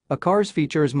example, a car's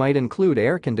features might include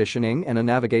air conditioning and a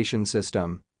navigation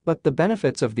system, but the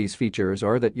benefits of these features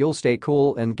are that you'll stay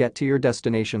cool and get to your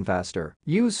destination faster.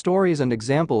 Use stories and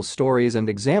examples. Stories and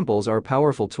examples are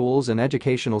powerful tools in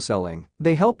educational selling.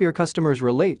 They help your customers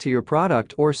relate to your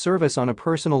product or service on a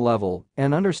personal level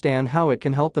and understand how it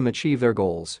can help them achieve their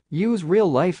goals. Use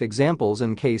real-life examples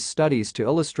and case studies to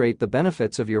illustrate the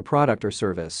benefits of your product or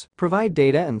service. Provide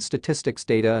data and statistics.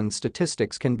 Data and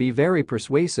statistics can be very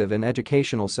persuasive in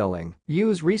educational selling.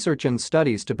 Use research and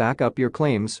studies to back up your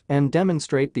claims and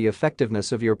demonstrate the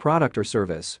effectiveness of your product or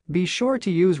service. Be sure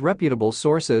to use reputable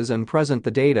sources and present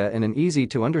the data in an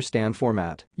easy-to-understand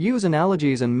format. Use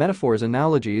analogies and metaphors.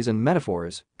 Analogies and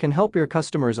metaphors can help your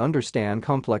customers understand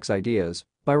complex ideas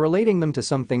by relating them to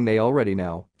something they already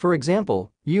know. For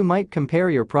example, you might compare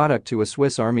your product to a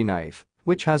Swiss Army knife,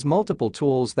 which has multiple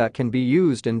tools that can be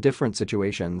used in different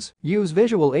situations. Use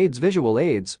visual aids. Visual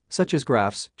aids, such as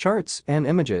graphs, charts, and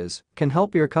images, can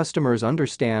help your customers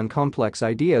understand complex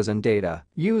ideas and data.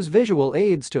 Use visual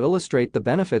aids to illustrate the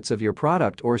benefits of your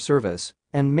product or service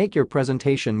and make your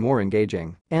presentation more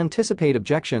engaging. Anticipate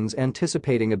objections.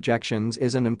 Anticipating objections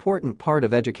is an important part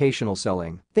of educational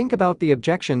selling. Think about the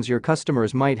objections your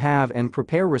customers might have and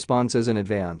prepare responses in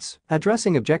advance.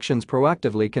 Addressing objections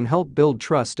proactively can help build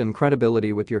trust and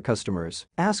credibility with your customers.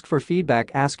 Ask for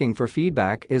feedback. Asking for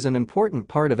feedback is an important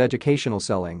part of educational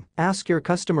selling. Ask your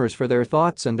customers for their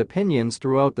thoughts and opinions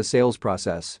throughout the sales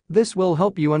process. This will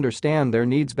help you understand their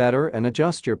needs better and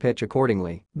adjust your pitch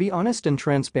accordingly. Be honest and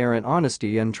transparent. Honesty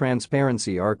and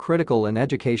transparency are critical in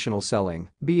educational selling.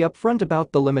 Be upfront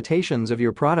about the limitations of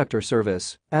your product or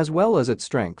service, as well as its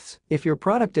strengths. If your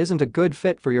product isn't a good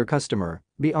fit for your customer,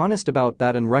 be honest about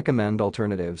that and recommend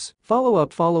alternatives.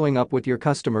 Following up with your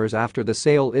customers after the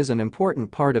sale is an important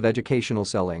part of educational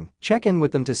selling. Check in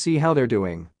with them to see how they're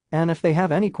doing, and if they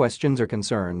have any questions or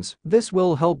concerns. This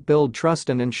will help build trust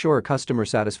and ensure customer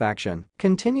satisfaction.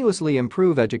 Continuously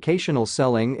improve. Educational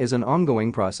selling is an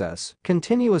ongoing process.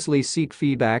 Continuously seek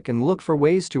feedback and look for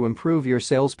ways to improve your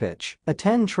sales pitch.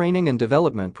 Attend training and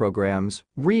development programs,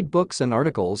 read books and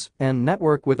articles, and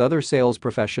network with other sales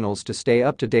professionals to stay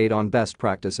up to date on best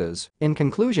practices. In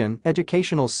conclusion,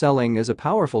 educational selling is a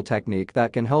powerful technique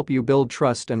that can help you build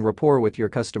trust and rapport with your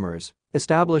customers,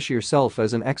 establish yourself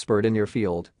as an expert in your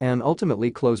field, and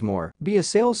ultimately close more. Be a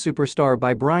Sales Superstar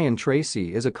by Brian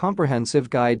Tracy is a comprehensive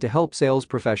guide to help sales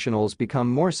professionals become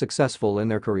more successful in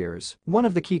their careers. One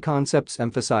of the key concepts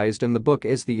emphasized in the book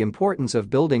is the importance of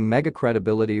building mega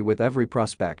credibility with every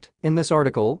prospect. In this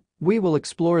article, we will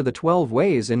explore the 12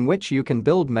 ways in which you can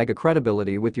build mega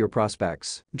credibility with your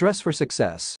prospects. Dress for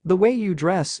success. The way you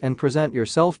dress and present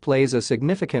yourself plays a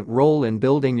significant role in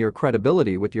building your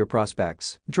credibility with your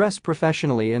prospects. Dress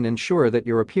professionally and ensure that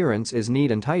your appearance is neat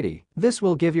and tidy. This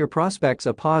will give your prospects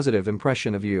a positive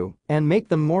impression of you and make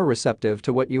them more receptive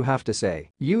to what you have to say.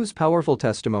 Use powerful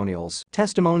testimonials.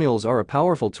 Testimonials are a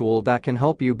powerful tool that can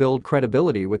help you build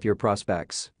credibility with your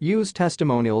prospects. Use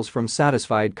testimonials from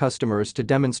satisfied customers to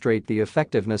demonstrate the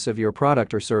effectiveness of your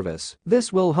product or service.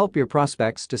 This will help your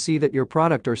prospects to see that your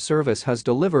product or service has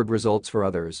delivered results for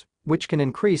others, which can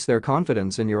increase their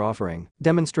confidence in your offering.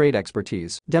 Demonstrate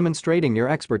expertise. Demonstrating your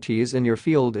expertise in your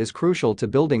field is crucial to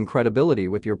building credibility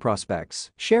with your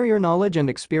prospects. Share your knowledge and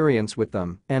experience with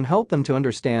them and help them to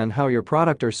understand how your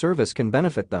product or service can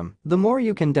benefit them. The more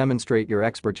you can demonstrate your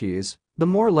expertise, the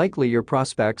more likely your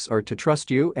prospects are to trust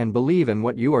you and believe in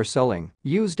what you are selling.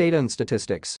 Use data and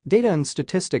statistics. Data and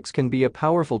statistics can be a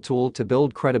powerful tool to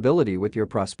build credibility with your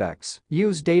prospects.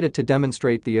 Use data to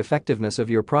demonstrate the effectiveness of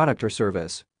your product or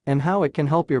service and how it can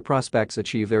help your prospects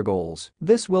achieve their goals.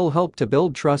 This will help to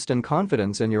build trust and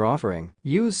confidence in your offering.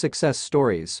 Use success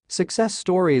stories. Success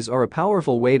stories are a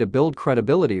powerful way to build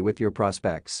credibility with your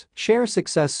prospects. Share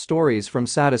success stories from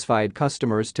satisfied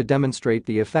customers to demonstrate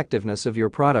the effectiveness of your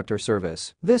product or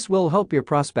service. This will help your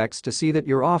prospects to see that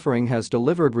your offering has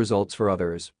delivered results for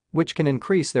others, which can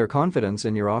increase their confidence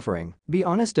in your offering. Be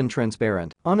honest and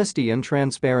transparent. Honesty and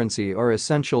transparency are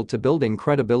essential to building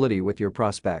credibility with your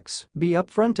prospects. Be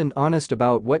upfront and honest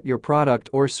about what your product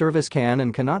or service can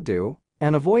and cannot do,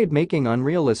 and avoid making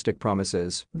unrealistic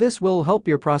promises. This will help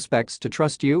your prospects to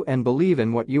trust you and believe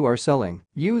in what you are selling.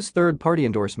 Use third-party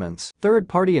endorsements.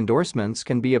 Third-party endorsements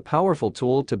can be a powerful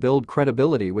tool to build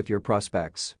credibility with your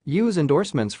prospects. Use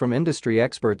endorsements from industry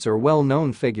experts or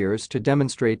well-known figures to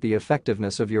demonstrate the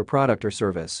effectiveness of your product or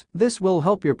service. This will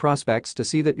help your prospects to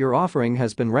see that your offering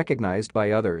has been recognized by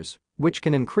others, which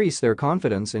can increase their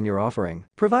confidence in your offering.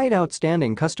 Provide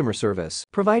outstanding customer service.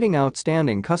 Providing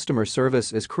outstanding customer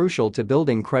service is crucial to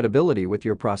building credibility with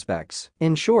your prospects.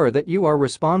 Ensure that you are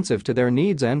responsive to their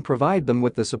needs and provide them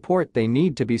with the support they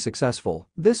need to be successful.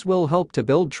 This will help to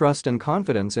build trust and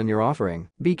confidence in your offering.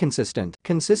 Be consistent.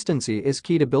 Consistency is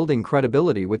key to building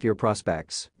credibility with your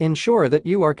prospects. Ensure that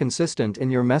you are consistent in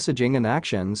your messaging and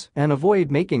actions and avoid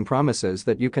making promises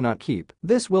that you cannot keep.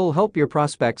 This will help your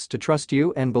prospects to trust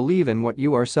you and believe in what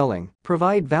you are selling.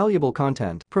 Provide valuable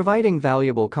content. Providing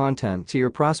valuable content to your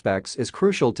prospects is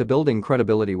crucial to building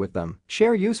credibility with them.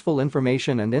 Share useful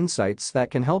information and insights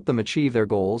that can help them achieve their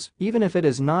goals, even if it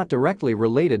is not directly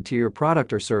related to your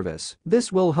product or service.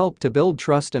 This will help to build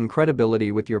trust and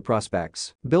credibility with your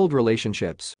prospects. Build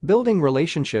relationships. Building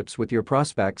relationships with your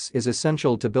prospects is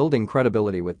essential to building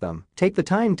credibility with them. Take the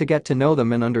time to get to know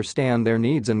them and understand their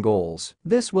needs and goals.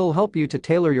 This will help you to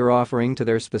tailor your offering to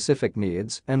their specific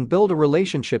needs and build a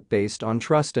relationship based on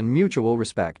trust and mutual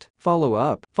respect. Follow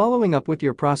up. Following up with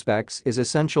your prospects is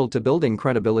essential to building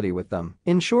credibility with them.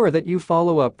 Ensure that you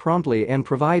follow up promptly and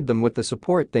provide them with the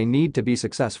support they need to be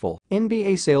successful.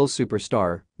 NBA sales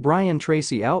superstar Brian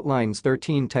Tracy outlines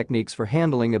 13 techniques for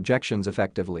handling objections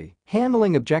effectively.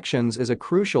 Handling objections is a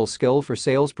crucial skill for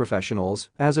sales professionals,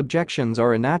 as objections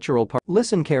are a natural part.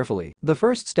 Listen carefully. The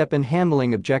first step in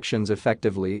handling objections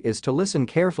effectively is to listen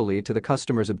carefully to the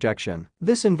customer's objection.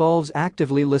 This involves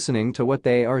actively listening to what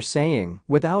they are saying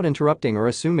without interrupting or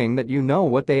assuming that you know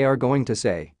what they are going to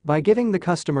say. By giving the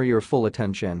customer your full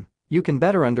attention, you can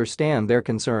better understand their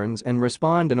concerns and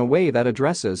respond in a way that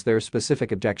addresses their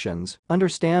specific objections.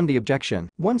 Understand the objection.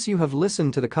 Once you have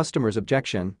listened to the customer's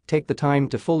objection, take the time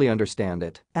to fully understand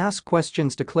it. Ask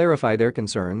questions to clarify their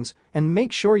concerns and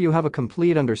make sure you have a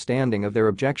complete understanding of their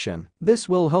objection. This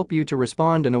will help you to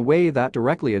respond in a way that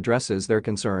directly addresses their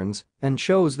concerns and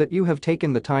shows that you have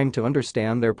taken the time to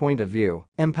understand their point of view.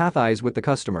 Empathize with the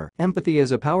customer. Empathy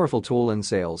is a powerful tool in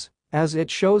sales, as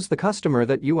it shows the customer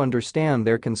that you understand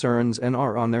their concerns and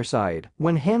are on their side.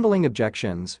 When handling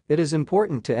objections, it is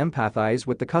important to empathize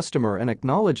with the customer and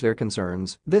acknowledge their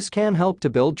concerns. This can help to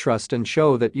build trust and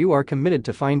show that you are committed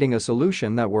to finding a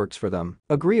solution that works for them.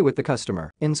 Agree with the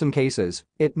customer. In some cases,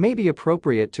 it may be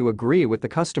appropriate to agree with the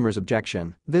customer's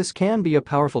objection. This can be a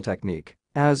powerful technique,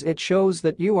 as it shows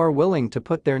that you are willing to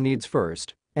put their needs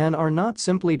first and are not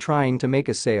simply trying to make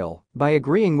a sale. By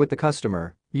agreeing with the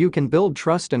customer, you can build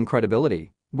trust and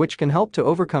credibility, which can help to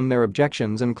overcome their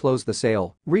objections and close the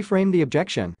sale. Reframe the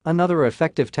objection. Another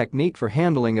effective technique for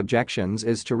handling objections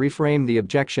is to reframe the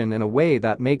objection in a way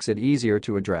that makes it easier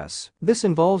to address. This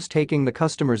involves taking the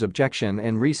customer's objection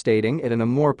and restating it in a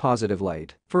more positive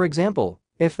light. For example,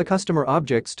 if the customer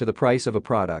objects to the price of a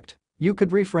product, you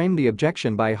could reframe the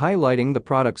objection by highlighting the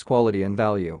product's quality and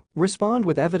value. Respond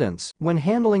with evidence. When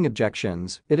handling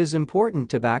objections, it is important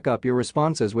to back up your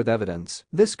responses with evidence.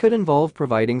 This could involve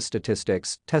providing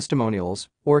statistics, testimonials,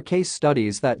 or case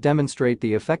studies that demonstrate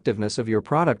the effectiveness of your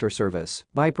product or service.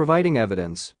 By providing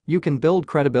evidence, you can build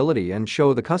credibility and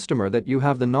show the customer that you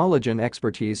have the knowledge and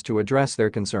expertise to address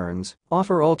their concerns.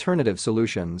 Offer alternative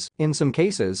solutions. In some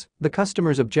cases, the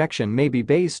customer's objection may be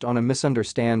based on a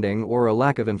misunderstanding or a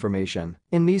lack of information.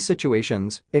 In these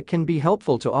situations, it can be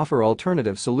helpful to offer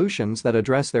alternative solutions that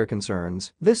address their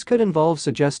concerns. This could involve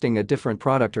suggesting a different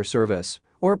product or service,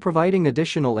 or providing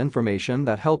additional information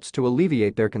that helps to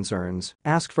alleviate their concerns.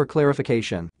 Ask for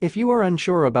clarification. If you are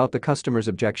unsure about the customer's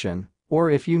objection,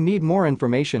 or if you need more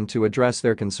information to address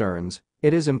their concerns,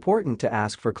 it is important to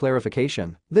ask for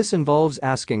clarification. This involves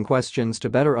asking questions to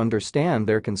better understand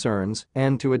their concerns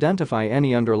and to identify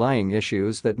any underlying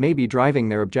issues that may be driving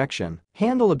their objection.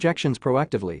 Handle objections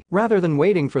proactively. Rather than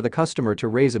waiting for the customer to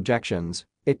raise objections,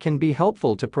 it can be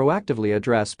helpful to proactively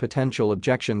address potential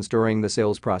objections during the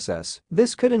sales process.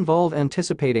 This could involve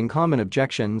anticipating common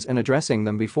objections and addressing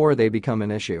them before they become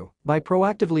an issue. By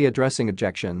proactively addressing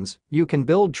objections, you can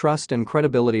build trust and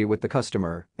credibility with the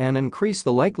customer and increase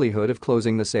the likelihood of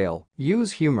closing the sale.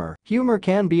 Use humor. Humor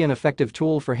can be an effective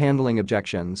tool for handling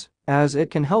objections, as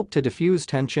it can help to diffuse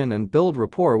tension and build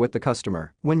rapport with the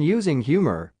customer. When using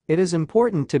humor, it is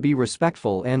important to be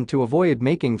respectful and to avoid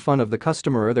making fun of the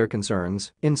customer or their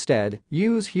concerns. Instead,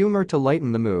 use humor to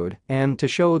lighten the mood and to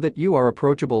show that you are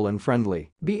approachable and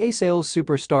friendly. Be a Sales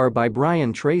Superstar by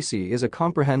Brian Tracy is a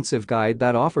comprehensive guide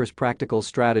that offers practical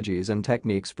strategies and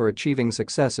techniques for achieving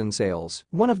success in sales.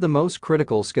 One of the most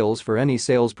critical skills for any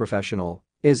sales professional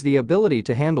is the ability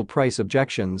to handle price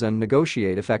objections and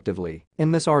negotiate effectively.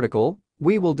 In this article,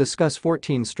 we will discuss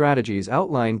 14 strategies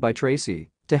outlined by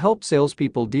Tracy to help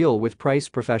salespeople deal with price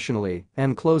professionally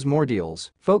and close more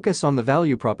deals. Focus on the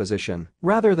value proposition.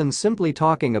 Rather than simply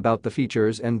talking about the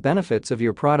features and benefits of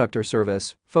your product or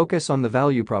service, focus on the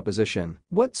value proposition.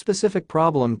 What specific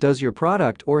problem does your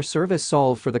product or service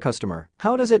solve for the customer?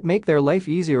 How does it make their life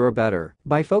easier or better?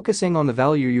 By focusing on the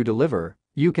value you deliver,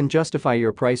 you can justify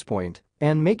your price point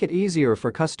and make it easier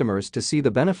for customers to see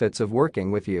the benefits of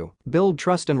working with you. Build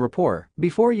trust and rapport.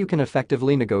 Before you can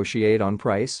effectively negotiate on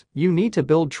price, you need to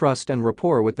build trust and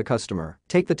rapport with the customer.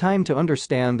 Take the time to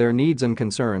understand their needs and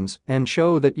concerns and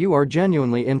show that you are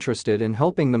genuinely interested in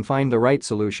helping them find the right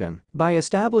solution. By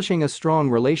establishing a strong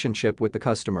relationship with the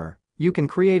customer, you can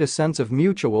create a sense of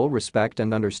mutual respect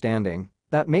and understanding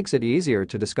that makes it easier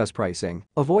to discuss pricing.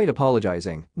 Avoid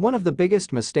apologizing. One of the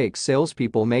biggest mistakes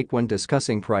salespeople make when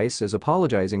discussing price is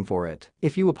apologizing for it.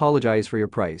 If you apologize for your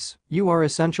price, you are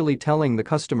essentially telling the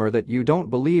customer that you don't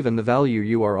believe in the value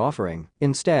you are offering.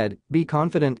 Instead, be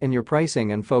confident in your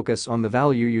pricing and focus on the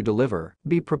value you deliver.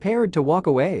 Be prepared to walk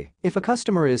away. If a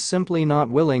customer is simply not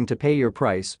willing to pay your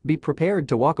price, be prepared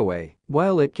to walk away.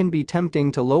 While it can be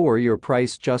tempting to lower your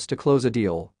price just to close a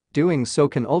deal, doing so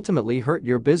can ultimately hurt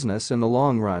your business in the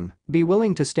long run. Be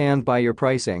willing to stand by your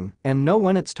pricing and know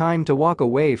when it's time to walk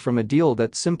away from a deal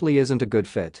that simply isn't a good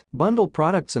fit. Bundle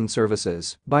products and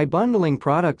services. By bundling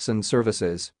products and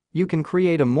services, you can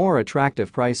create a more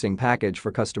attractive pricing package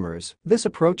for customers. This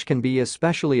approach can be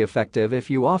especially effective if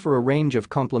you offer a range of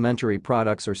complementary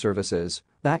products or services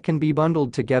that can be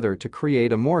bundled together to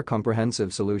create a more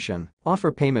comprehensive solution.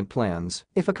 Offer payment plans.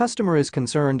 If a customer is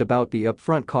concerned about the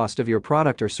upfront cost of your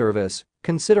product or service,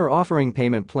 consider offering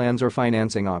payment plans or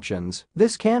financing options.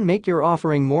 This can make your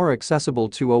offering more accessible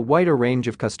to a wider range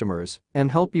of customers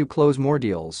and help you close more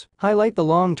deals. Highlight the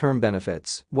long-term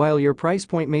benefits. While your price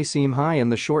point may seem high in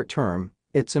the short term,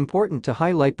 it's important to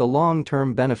highlight the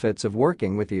long-term benefits of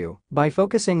working with you. By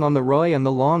focusing on the ROI and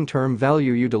the long-term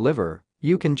value you deliver,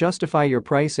 you can justify your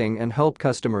pricing and help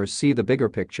customers see the bigger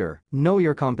picture. Know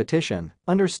your competition.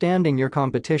 Understanding your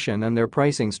competition and their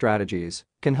pricing strategies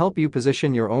can help you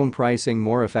position your own pricing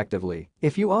more effectively.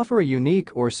 If you offer a unique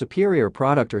or superior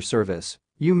product or service,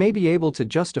 you may be able to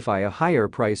justify a higher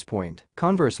price point.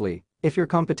 Conversely, if your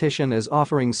competition is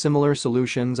offering similar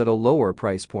solutions at a lower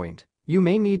price point, you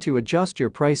may need to adjust your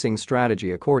pricing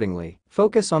strategy accordingly.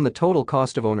 Focus on the total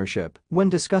cost of ownership. When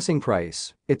discussing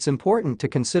price, it's important to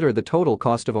consider the total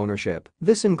cost of ownership.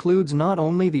 This includes not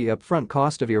only the upfront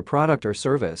cost of your product or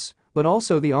service, but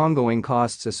also the ongoing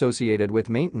costs associated with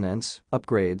maintenance,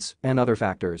 upgrades, and other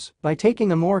factors. By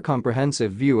taking a more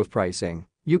comprehensive view of pricing,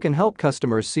 you can help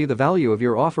customers see the value of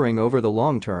your offering over the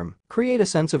long term. Create a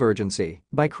sense of urgency.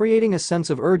 By creating a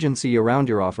sense of urgency around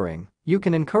your offering, you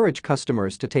can encourage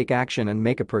customers to take action and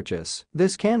make a purchase.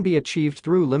 This can be achieved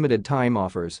through limited time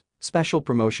offers, special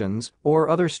promotions, or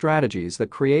other strategies that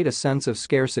create a sense of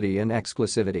scarcity and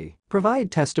exclusivity.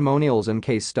 Provide testimonials and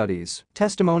case studies.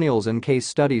 Testimonials and case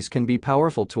studies can be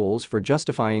powerful tools for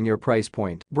justifying your price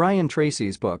point. Brian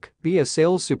Tracy's book, Be a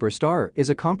Sales Superstar, is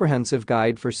a comprehensive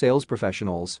guide for sales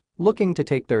professionals looking to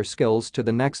take their skills to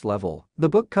the next level. The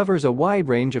book covers a wide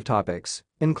range of topics,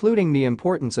 including the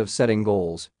importance of setting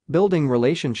goals, building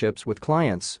relationships with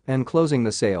clients, and closing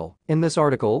the sale. In this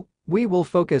article, we will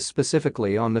focus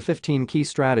specifically on the 15 key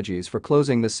strategies for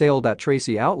closing the sale that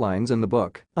Tracy outlines in the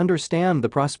book. Understand the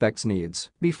prospect's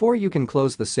needs. Before you can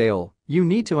close the sale, you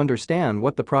need to understand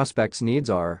what the prospect's needs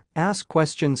are. Ask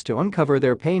questions to uncover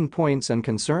their pain points and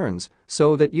concerns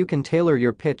so that you can tailor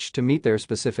your pitch to meet their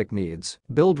specific needs.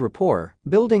 Build rapport.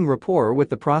 Building rapport with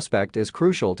the prospect is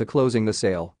crucial to closing the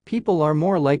sale. People are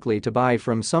more likely to buy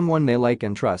from someone they like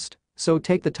and trust, so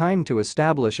take the time to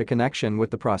establish a connection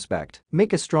with the prospect.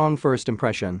 Make a strong first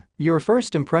impression. Your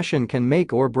first impression can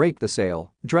make or break the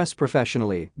sale. Dress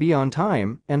professionally, be on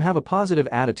time, and have a positive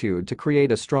attitude to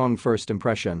create a strong first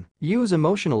impression. Use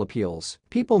emotional appeals.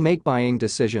 People make buying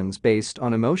decisions based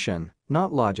on emotion,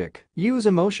 not logic. Use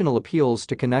emotional appeals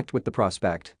to connect with the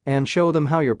prospect and show them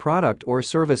how your product or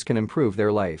service can improve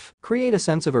their life. Create a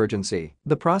sense of urgency.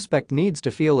 The prospect needs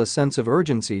to feel a sense of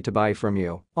urgency to buy from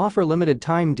you. Offer limited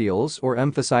time deals or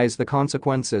emphasize the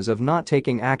consequences of not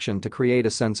taking action to create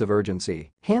a sense of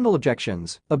urgency. Handle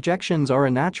objections. Objections are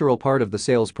a natural part of the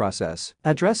sales process.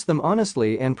 Address them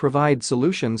honestly and provide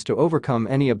solutions to overcome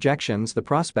any objections the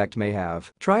prospect may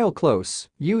have. Trial close.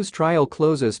 Use trial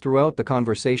closes throughout the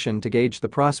conversation to gauge the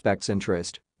prospect's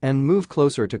interest and move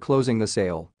closer to closing the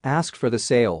sale. Ask for the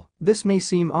sale. This may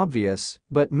seem obvious,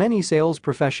 but many sales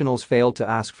professionals fail to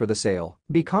ask for the sale.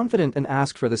 Be confident and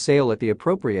ask for the sale at the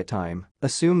appropriate time.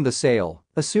 Assume the sale.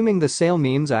 Assuming the sale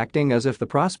means acting as if the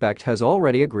prospect has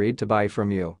already agreed to buy from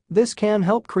you. This can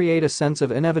help create a sense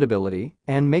of inevitability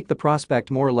and make the prospect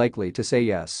more likely to say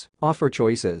yes. Offer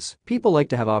choices. People like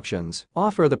to have options.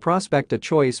 Offer the prospect a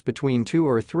choice between 2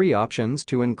 or 3 options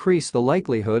to increase the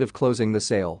likelihood of closing the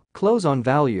sale. Close on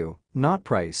value, not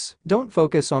price. Don't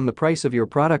focus on the price of your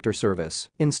product or service.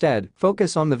 Instead,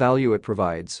 focus on the value it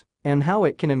provides and how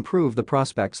it can improve the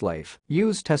prospect's life.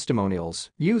 Use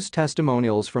testimonials. Use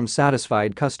testimonials from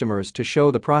satisfied customers to show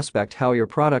the prospect how your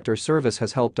product or service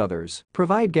has helped others.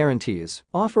 Provide guarantees.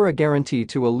 Offer a guarantee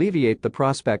to alleviate the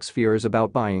prospect's fears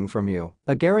about buying from you.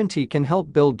 A guarantee can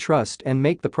help build trust and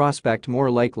make the prospect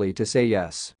more likely to say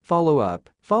yes. Follow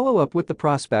up. Follow up with the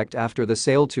prospect after the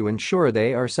sale to ensure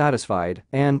they are satisfied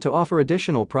and to offer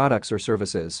additional products or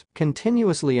services.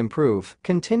 Continuously improve.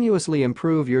 Continuously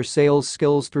improve your sales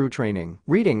skills through training,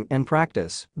 reading, and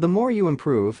practice. The more you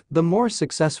improve, the more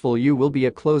successful you will be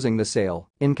at closing the sale.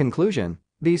 In conclusion,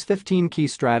 these 15 key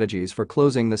strategies for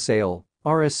closing the sale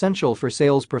are essential for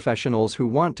sales professionals who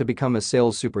want to become a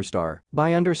sales superstar.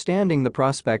 By understanding the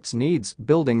prospect's needs,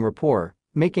 building rapport,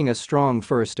 making a strong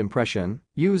first impression,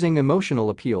 using emotional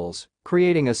appeals,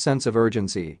 creating a sense of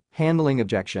urgency, handling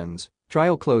objections,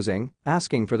 trial closing,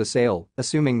 asking for the sale,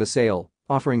 assuming the sale,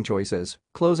 offering choices,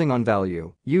 closing on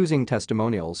value, using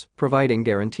testimonials, providing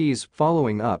guarantees,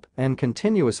 following up, and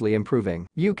continuously improving,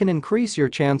 you can increase your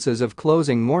chances of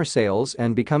closing more sales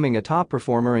and becoming a top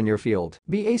performer in your field.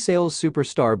 Be a Sales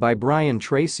Superstar by Brian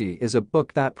Tracy is a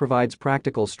book that provides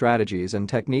practical strategies and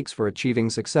techniques for achieving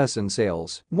success in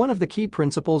sales. One of the key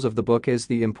principles of the book is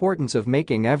the importance of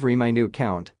making every minute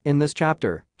count. In this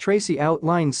chapter, Tracy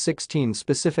outlines 16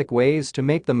 specific ways to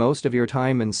make the most of your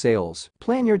time in sales.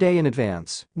 Plan your day in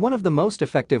advance. One of the most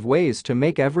effective ways to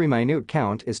make every minute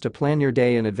count is to plan your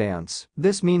day in advance.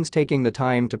 This means taking the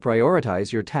time to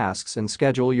prioritize your tasks and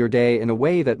schedule your day in a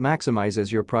way that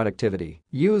maximizes your productivity.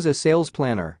 Use a sales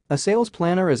planner. A sales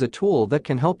planner is a tool that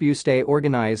can help you stay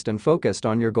organized and focused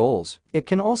on your goals. It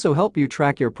can also help you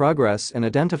track your progress and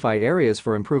identify areas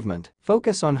for improvement.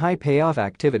 Focus on high payoff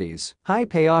activities. High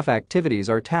payoff activities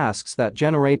are tasks that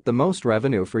generate the most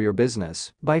revenue for your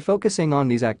business. By focusing on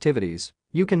these activities,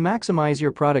 you can maximize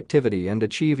your productivity and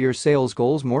achieve your sales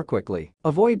goals more quickly.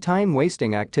 Avoid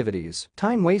time-wasting activities.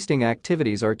 Time-wasting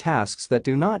activities are tasks that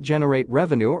do not generate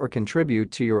revenue or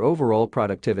contribute to your overall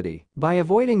productivity. By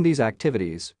avoiding these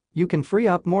activities, you can free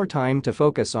up more time to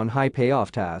focus on high payoff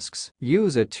tasks.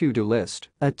 Use a to-do list.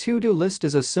 A to-do list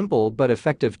is a simple but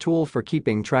effective tool for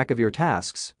keeping track of your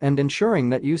tasks and ensuring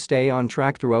that you stay on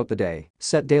track throughout the day.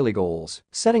 Set daily goals.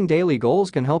 Setting daily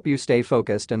goals can help you stay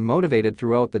focused and motivated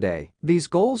throughout the day. These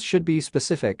goals should be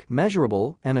specific,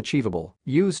 measurable, and achievable.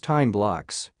 Use time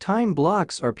blocks. Time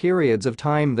blocks are periods of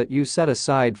time that you set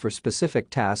aside for specific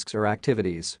tasks or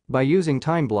activities. By using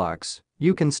time blocks,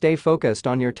 you can stay focused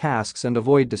on your tasks and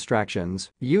avoid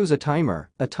distractions. Use a timer.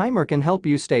 A timer can help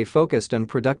you stay focused and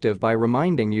productive by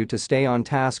reminding you to stay on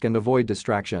task and avoid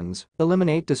distractions.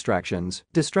 Eliminate distractions.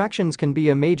 Distractions can be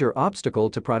a major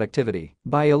obstacle to productivity.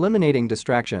 By eliminating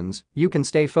distractions, you can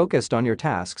stay focused on your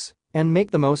tasks and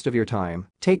make the most of your time.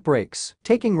 Take breaks.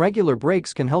 Taking regular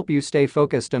breaks can help you stay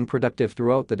focused and productive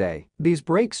throughout the day. These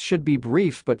breaks should be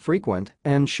brief but frequent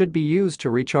and should be used to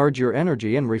recharge your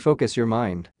energy and refocus your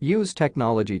mind. Use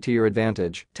technology to your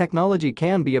advantage. Technology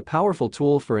can be a powerful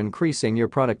tool for increasing your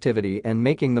productivity and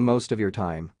making the most of your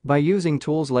time. By using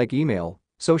tools like email,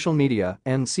 social media,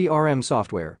 and CRM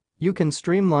software, you can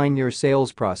streamline your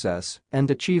sales process and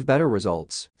achieve better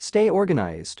results. Stay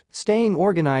organized. Staying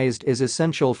organized is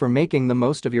essential for making the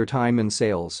most of your time in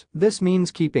sales. This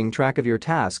means keeping track of your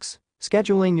tasks,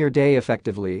 scheduling your day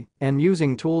effectively, and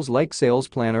using tools like sales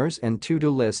planners and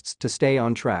to-do lists to stay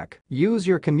on track. Use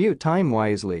your commute time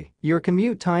wisely. Your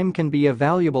commute time can be a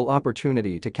valuable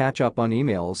opportunity to catch up on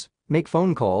emails, make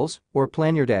phone calls, or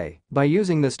plan your day. By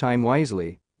using this time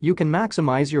wisely, you can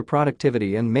maximize your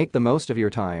productivity and make the most of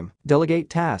your time. Delegate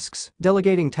tasks.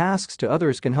 Delegating tasks to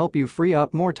others can help you free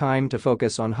up more time to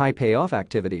focus on high payoff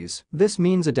activities. This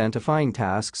means identifying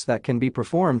tasks that can be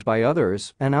performed by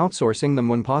others and outsourcing them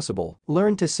when possible.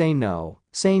 Learn to say no.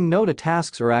 Saying no to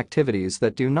tasks or activities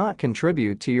that do not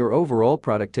contribute to your overall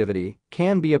productivity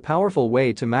can be a powerful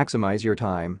way to maximize your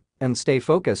time and stay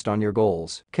focused on your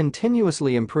goals.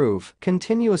 Continuously improve.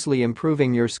 Continuously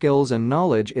improving your skills and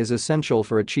knowledge is essential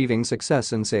for achieving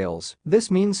success in sales. This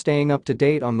means staying up to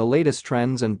date on the latest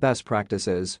trends and best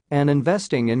practices and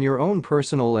investing in your own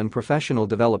personal and professional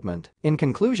development. In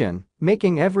conclusion,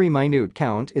 making every minute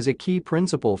count is a key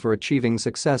principle for achieving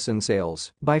success in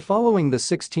sales. By following the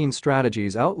 16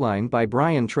 strategies outlined by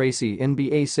Brian Tracy in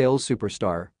Be a Sales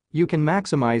Superstar, you can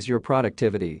maximize your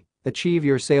productivity, achieve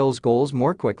your sales goals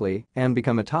more quickly, and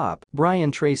become a top.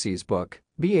 Brian Tracy's book,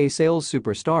 Be a Sales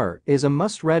Superstar, is a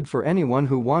must-read for anyone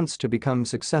who wants to become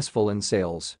successful in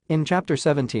sales. In Chapter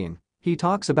 17, he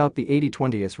talks about the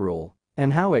 80-20th rule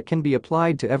and how it can be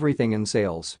applied to everything in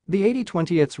sales. The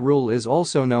 80-20th rule is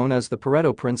also known as the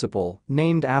Pareto Principle,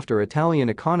 named after Italian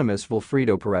economist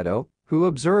Vilfredo Pareto, who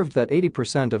observed that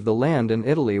 80% of the land in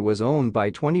Italy was owned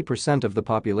by 20% of the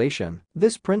population.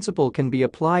 This principle can be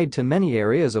applied to many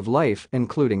areas of life,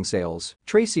 including sales.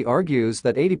 Tracy argues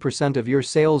that 80% of your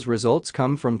sales results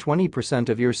come from 20%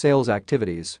 of your sales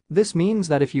activities. This means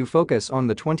that if you focus on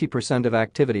the 20% of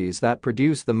activities that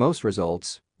produce the most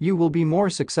results, you will be more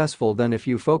successful than if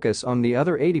you focus on the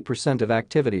other 80% of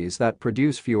activities that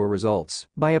produce fewer results.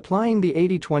 By applying the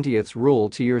 80-20th rule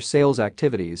to your sales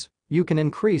activities, you can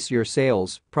increase your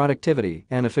sales, productivity,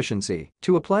 and efficiency.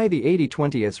 To apply the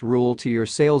 80-20th rule to your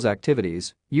sales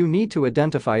activities, you need to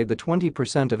identify the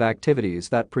 20% of activities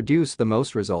that produce the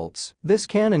most results. This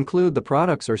can include the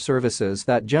products or services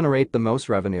that generate the most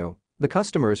revenue, the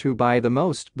customers who buy the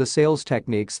most, the sales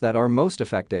techniques that are most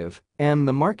effective, and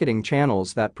the marketing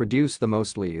channels that produce the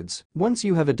most leads. Once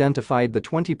you have identified the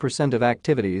 20% of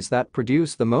activities that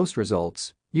produce the most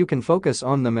results, you can focus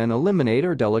on them and eliminate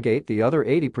or delegate the other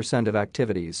 80% of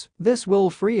activities. This will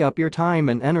free up your time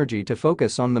and energy to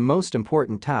focus on the most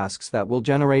important tasks that will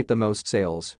generate the most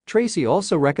sales. Tracy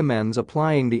also recommends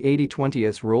applying the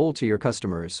 80-20th rule to your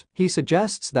customers. He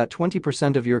suggests that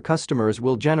 20% of your customers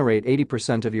will generate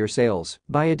 80% of your sales.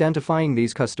 By identifying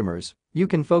these customers, you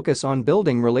can focus on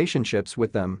building relationships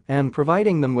with them and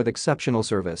providing them with exceptional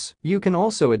service. You can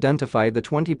also identify the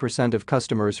 20% of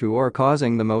customers who are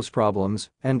causing the most problems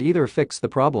and either fix the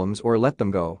problems or let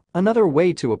them go. Another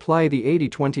way to apply the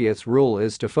 80-20th rule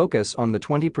is to focus on the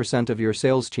 20% of your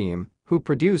sales team who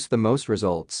produce the most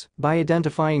results. By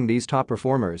identifying these top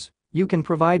performers, you can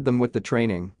provide them with the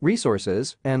training,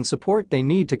 resources, and support they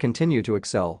need to continue to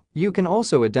excel. You can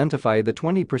also identify the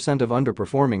 20% of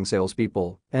underperforming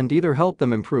salespeople and either help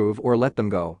them improve or let them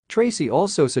go. Tracy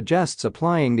also suggests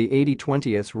applying the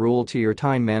 80-20th rule to your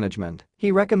time management.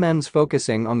 He recommends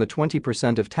focusing on the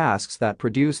 20% of tasks that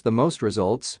produce the most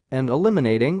results and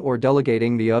eliminating or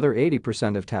delegating the other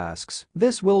 80% of tasks.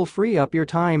 This will free up your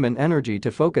time and energy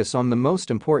to focus on the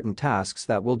most important tasks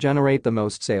that will generate the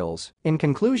most sales. In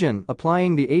conclusion,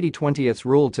 applying the 80-20th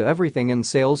rule to everything in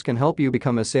sales can help you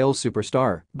become a sales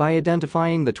superstar. By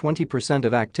identifying the 20%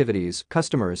 of activities,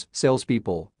 customers,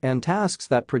 salespeople, and tasks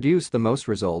that produce the most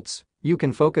results, you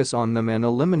can focus on them and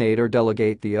eliminate or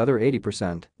delegate the other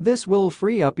 80%. This will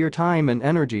free up your time and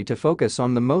energy to focus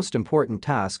on the most important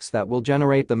tasks that will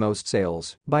generate the most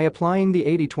sales. By applying the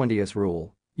 80-20th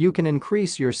rule, you can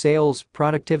increase your sales,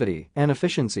 productivity, and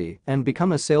efficiency and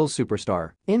become a sales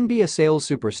superstar. In Be a Sales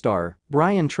Superstar,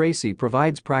 Brian Tracy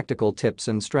provides practical tips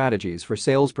and strategies for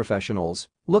sales professionals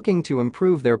looking to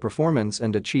improve their performance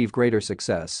and achieve greater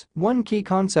success. One key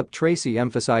concept Tracy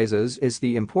emphasizes is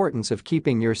the importance of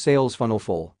keeping your sales funnel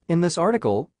full. In this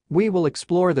article, we will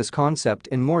explore this concept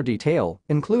in more detail,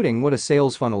 including what a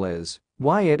sales funnel is,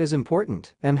 why it is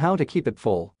important, and how to keep it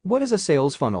full. What is a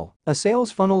sales funnel? A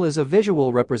sales funnel is a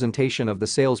visual representation of the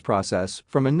sales process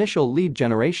from initial lead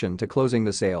generation to closing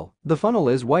the sale. The funnel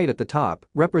is white at the top,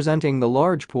 representing the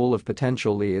large pool of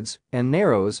potential leads, and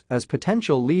narrows as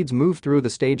potential leads move through the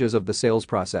stages of the sales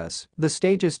process. The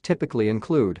stages typically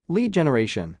include lead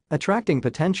generation, attracting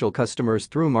potential customers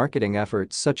through marketing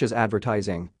efforts such as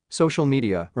advertising, social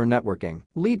media, or networking.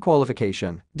 Lead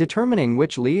qualification, determining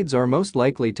which leads are most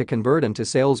likely to convert into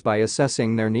sales by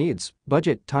assessing their needs,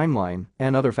 budget, timeline,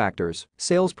 and other factors.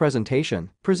 Sales presentation,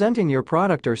 presenting your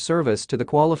product or service to the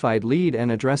qualified lead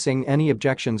and addressing any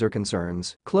objections or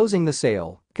concerns. Closing the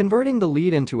sale, converting the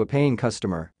lead into a paying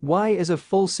customer. Why is a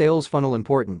full sales funnel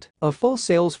important? A full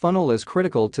sales funnel is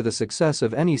critical to the success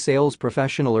of any sales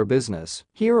professional or business.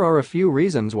 Here are a few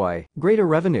reasons why. Greater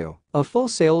revenue. A full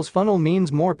sales funnel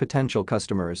means more potential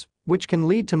customers, which can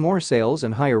lead to more sales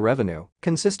and higher revenue.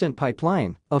 Consistent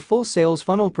pipeline. A full sales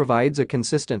funnel provides a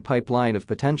consistent pipeline of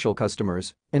potential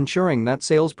customers, ensuring that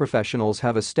sales professionals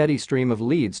have a steady stream of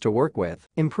leads to work with.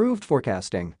 Improved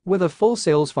forecasting. With a full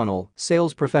sales funnel,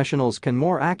 sales professionals can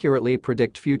more accurately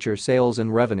predict future sales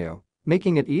and revenue,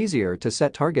 making it easier to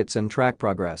set targets and track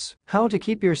progress. How to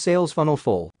keep your sales funnel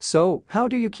full. So, how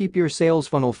do you keep your sales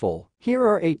funnel full? Here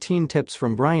are 18 tips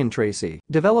from Brian Tracy.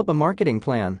 Develop a marketing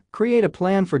plan. Create a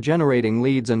plan for generating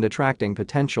leads and attracting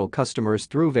potential customers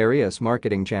through various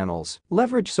marketing channels.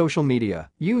 Leverage social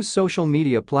media. Use social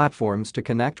media platforms to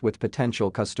connect with potential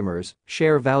customers,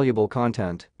 share valuable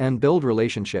content, and build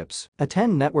relationships.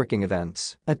 Attend networking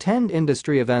events. Attend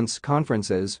industry events,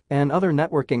 conferences, and other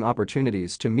networking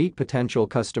opportunities to meet potential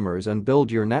customers and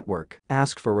build your network.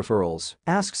 Ask for referrals.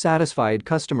 Ask satisfied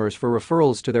customers for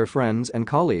referrals to their friends and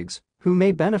colleagues who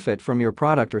may benefit from your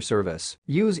product or service.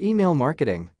 Use email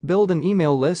marketing. Build an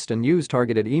email list and use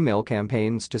targeted email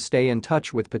campaigns to stay in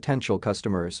touch with potential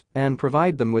customers and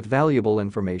provide them with valuable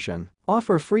information.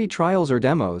 Offer free trials or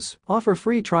demos. Offer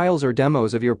free trials or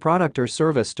demos of your product or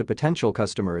service to potential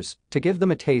customers to give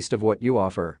them a taste of what you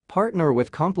offer. Partner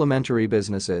with complementary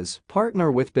businesses.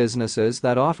 Partner with businesses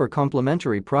that offer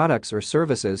complementary products or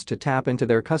services to tap into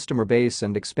their customer base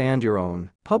and expand your own.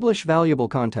 Publish valuable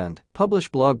content. Publish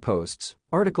blog posts,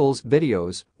 articles,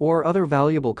 videos, or other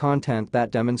valuable content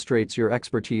that demonstrates your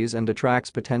expertise and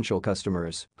attracts potential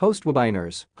customers. Host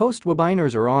webinars. Host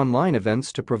webinars are online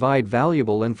events to provide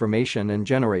valuable information and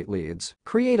generate leads.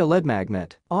 Create a lead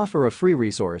magnet. Offer a free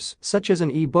resource, such as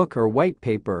an ebook or white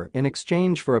paper, in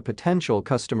exchange for a potential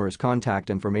customer's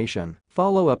contact information.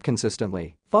 Follow up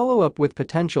consistently. Follow up with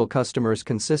potential customers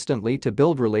consistently to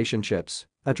build relationships,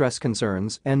 address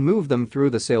concerns, and move them through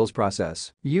the sales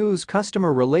process. Use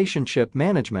customer relationship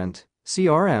management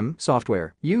 (CRM)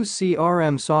 software. Use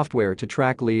CRM software to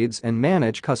track leads and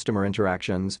manage customer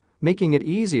interactions, making it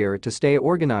easier to stay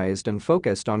organized and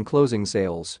focused on closing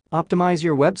sales. Optimize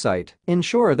your website.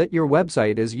 Ensure that your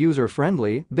website is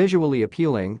user-friendly, visually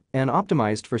appealing, and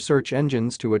optimized for search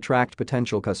engines to attract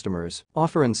potential customers.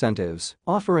 Offer incentives.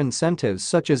 Offer incentives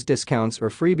such as discounts or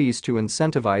freebies to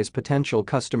incentivize potential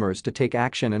customers to take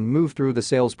action and move through the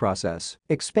sales process.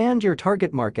 Expand your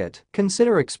target market.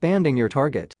 Consider expanding your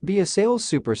target. Be a Sales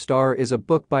Superstar is a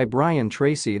book by Brian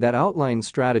Tracy that outlines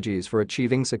strategies for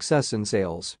achieving success in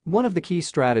sales. One of the key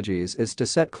strategies is to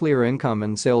set clear income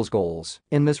and sales goals.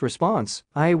 In this response,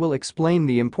 I will explain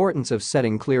the importance of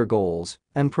setting clear goals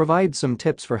and provide some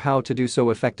tips for how to do so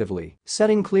effectively.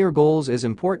 Setting clear goals is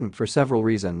important for several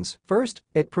reasons. First,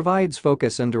 it provides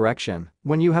focus and direction.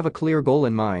 When you have a clear goal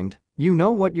in mind, you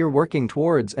know what you're working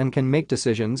towards and can make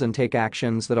decisions and take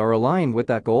actions that are aligned with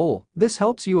that goal. This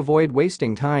helps you avoid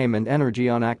wasting time and energy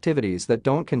on activities that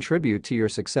don't contribute to your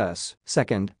success.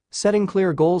 Second, setting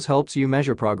clear goals helps you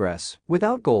measure progress.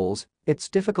 Without goals, it's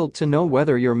difficult to know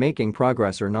whether you're making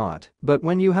progress or not. But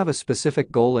when you have a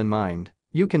specific goal in mind,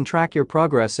 you can track your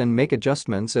progress and make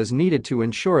adjustments as needed to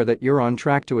ensure that you're on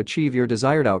track to achieve your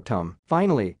desired outcome.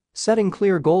 Finally, setting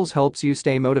clear goals helps you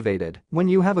stay motivated. When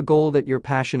you have a goal that you're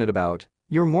passionate about,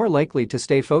 you're more likely to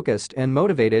stay focused and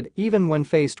motivated even when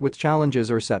faced with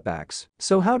challenges or setbacks.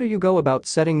 So how do you go about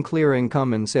setting clear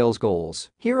income and sales goals?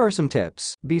 Here are some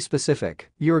tips. Be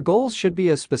specific. Your goals should be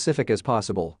as specific as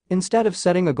possible. Instead of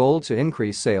setting a goal to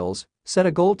increase sales, set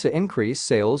a goal to increase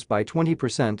sales by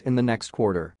 20% in the next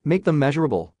quarter. Make them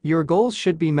measurable. Your goals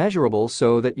should be measurable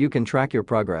so that you can track your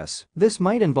progress. This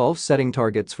might involve setting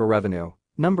targets for revenue,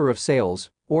 number of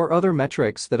sales, or other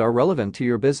metrics that are relevant to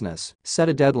your business. Set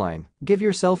a deadline. Give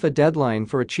yourself a deadline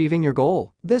for achieving your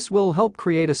goal. This will help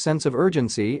create a sense of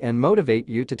urgency and motivate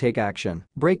you to take action.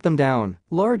 Break them down.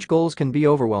 Large goals can be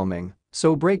overwhelming,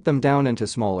 so break them down into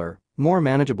smaller, more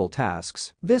manageable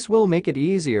tasks. This will make it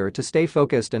easier to stay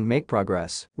focused and make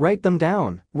progress. Write them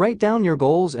down. Write down your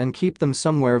goals and keep them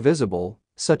somewhere visible,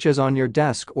 such as on your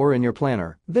desk or in your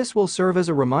planner. This will serve as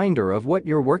a reminder of what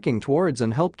you're working towards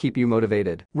and help keep you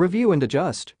motivated. Review and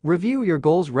adjust. Review your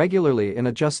goals regularly and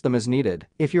adjust them as needed.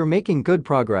 If you're making good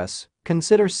progress,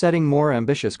 consider setting more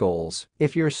ambitious goals.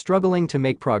 If you're struggling to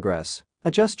make progress,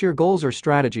 adjust your goals or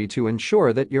strategy to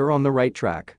ensure that you're on the right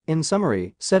track. In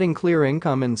summary, setting clear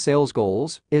income and sales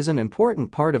goals is an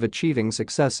important part of achieving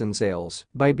success in sales.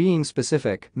 By being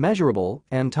specific, measurable,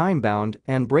 and time-bound,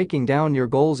 and breaking down your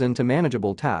goals into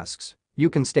manageable tasks, you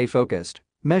can stay focused,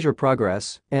 measure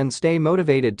progress, and stay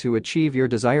motivated to achieve your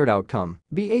desired outcome.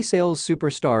 Be a Sales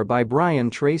Superstar by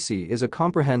Brian Tracy is a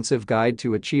comprehensive guide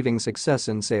to achieving success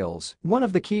in sales. One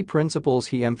of the key principles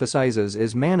he emphasizes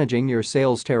is managing your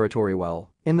sales territory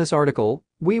well. In this article,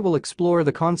 we will explore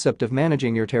the concept of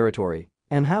managing your territory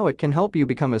and how it can help you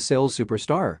become a sales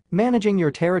superstar. Managing your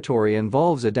territory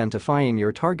involves identifying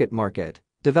your target market,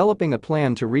 developing a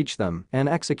plan to reach them, and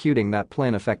executing that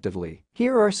plan effectively.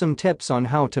 Here are some tips on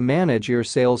how to manage your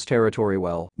sales territory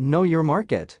well. Know your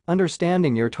market.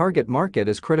 Understanding your target market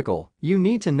is critical. You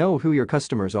need to know who your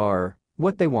customers are,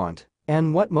 what they want,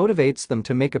 and what motivates them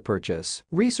to make a purchase.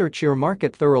 Research your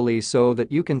market thoroughly so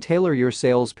that you can tailor your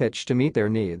sales pitch to meet their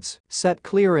needs. Set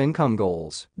clear income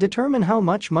goals. Determine how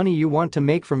much money you want to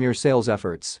make from your sales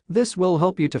efforts. This will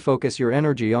help you to focus your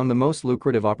energy on the most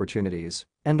lucrative opportunities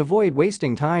and avoid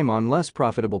wasting time on less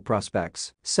profitable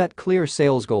prospects. Set clear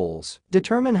sales goals.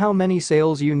 Determine how many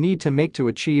sales you need to make to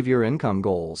achieve your income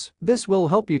goals. This will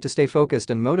help you to stay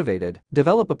focused and motivated.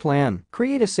 Develop a plan.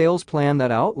 Create a sales plan that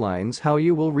outlines how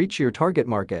you will reach your target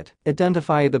market.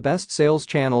 Identify the best sales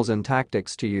channels and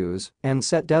tactics to use, and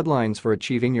set deadlines for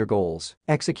achieving your goals.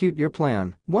 Execute your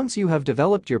plan. Once you have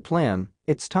developed your plan,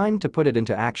 it's time to put it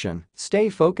into action. Stay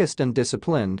focused and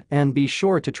disciplined, and be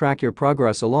sure to track your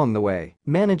progress along the way.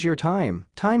 Manage your time.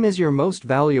 Time is your most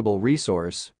valuable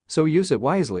resource, so use it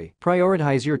wisely.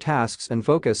 Prioritize your tasks and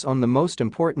focus on the most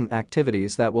important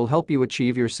activities that will help you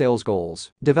achieve your sales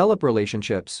goals. Develop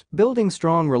relationships. Building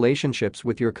strong relationships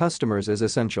with your customers is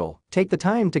essential. Take the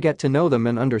time to get to know them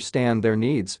and understand their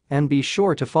needs, and be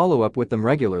sure to follow up with them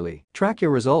regularly. Track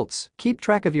your results. Keep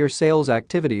track of your sales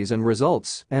activities and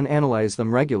results, and analyze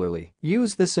them regularly.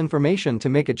 Use this information to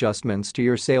make adjustments to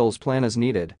your sales plan as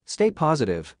needed. Stay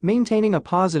positive. Maintaining a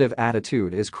positive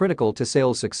attitude is critical to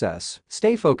sales success.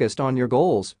 Stay focused on your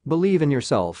goals, believe in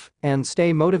yourself, and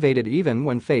stay motivated even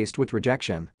when faced with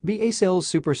rejection. Be a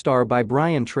Sales Superstar by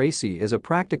Brian Tracy is a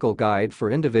practical guide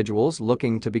for individuals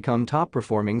looking to become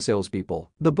top-performing salespeople.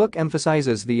 The book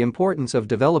emphasizes the importance of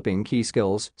developing key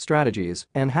skills, strategies,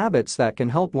 and habits that can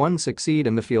help one succeed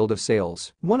in the field of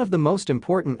sales. One of the most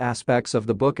important aspects of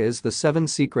the book is the 7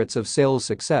 Secrets of Sales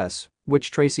Success, which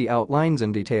Tracy outlines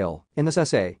in detail. In this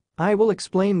essay, I will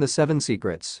explain the 7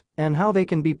 secrets and how they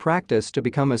can be practiced to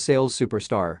become a sales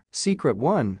superstar. Secret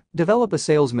 1. Develop a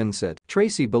sales mindset.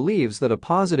 Tracy believes that a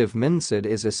positive mindset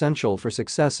is essential for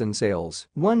success in sales.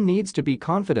 One needs to be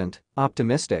confident,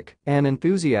 optimistic, and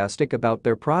enthusiastic about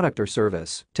their product or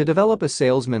service. To develop a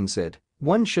sales mindset,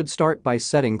 one should start by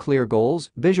setting clear goals,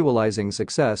 visualizing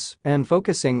success, and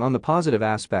focusing on the positive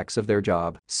aspects of their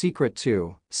job. Secret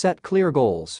 2. Set clear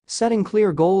goals. Setting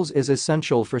clear goals is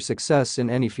essential for success in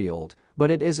any field,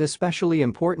 but it is especially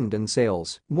important in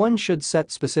sales. One should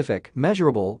set specific,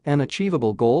 measurable, and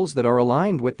achievable goals that are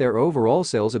aligned with their overall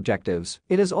sales objectives.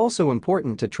 It is also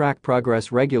important to track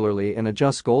progress regularly and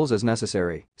adjust goals as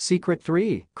necessary. Secret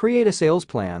 3. Create a sales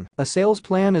plan. A sales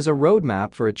plan is a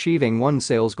roadmap for achieving one's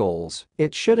sales goals.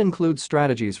 It should include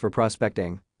strategies for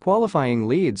prospecting, qualifying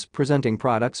leads, presenting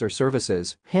products or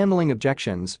services, handling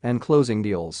objections, and closing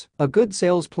deals. A good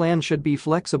sales plan should be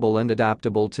flexible and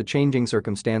adaptable to changing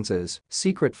circumstances.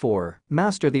 Secret 4.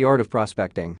 Master the art of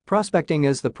prospecting. Prospecting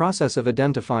is the process of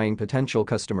identifying potential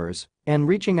customers and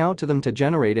reaching out to them to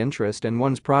generate interest in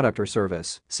one's product or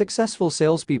service. Successful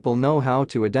salespeople know how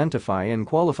to identify and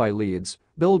qualify leads,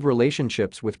 build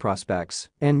relationships with prospects,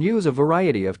 and use a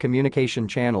variety of communication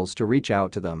channels to reach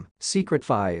out to them. Secret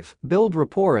 5. Build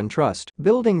rapport and trust.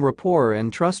 Building rapport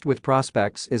and trust with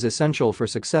prospects is essential for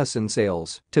success in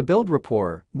sales. To build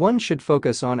rapport, one should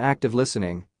focus on active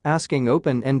listening, asking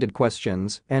open-ended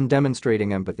questions, and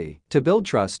demonstrating empathy. To build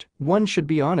trust, one should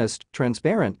be honest,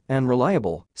 transparent, and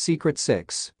reliable. Secret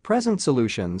 6. Present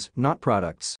solutions, not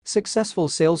products. Successful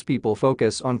salespeople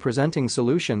focus on presenting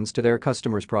solutions to their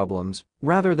customers' problems,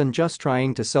 rather than just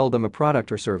trying to sell them a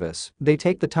product or service. They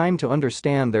take the time to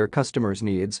understand their customers'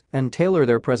 needs and tailor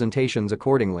their presentations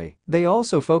accordingly. They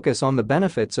also focus on the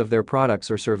benefits of their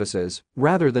products or services,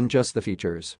 rather than just the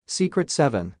features. Secret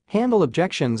 7. Handle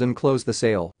objections and close the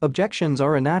sale. Objections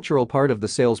are a natural part of the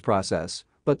sales process,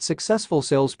 but successful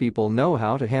salespeople know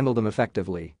how to handle them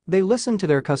effectively. They listen to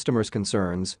their customers'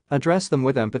 concerns, address them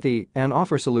with empathy, and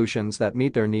offer solutions that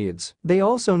meet their needs. They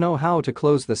also know how to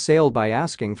close the sale by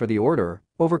asking for the order,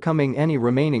 overcoming any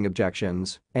remaining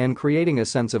objections, and creating a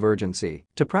sense of urgency.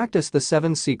 To practice the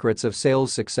 7 secrets of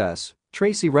sales success,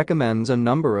 Tarcy recommends a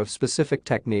number of specific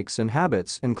techniques and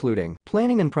habits, including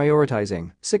planning and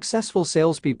prioritizing. Successful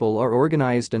salespeople are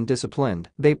organized and disciplined.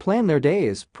 They plan their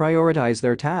days, prioritize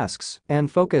their tasks,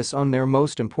 and focus on their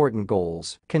most important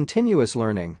goals. Continuous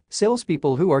learning.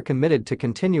 Salespeople who are committed to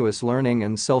continuous learning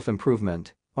and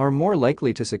self-improvement are more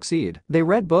likely to succeed. They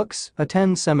read books,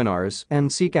 attend seminars,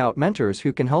 and seek out mentors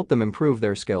who can help them improve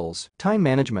their skills. Time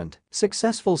management.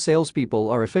 Successful salespeople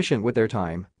are efficient with their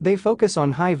time. They focus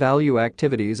on high-value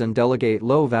activities and delegate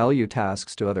low-value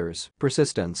tasks to others.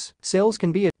 Persistence. Sales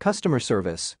can be a customer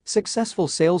service. Successful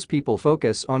salespeople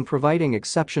focus on providing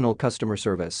exceptional customer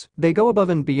service. They go above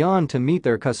and beyond to meet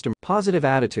their customer. Positive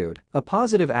attitude. A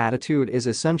positive attitude is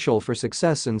essential for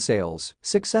success in sales.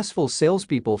 Successful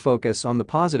salespeople focus on the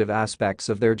positive aspects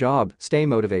of their job. Stay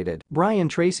motivated. Brian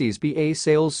Tracy's Be a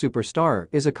Sales Superstar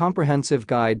is a comprehensive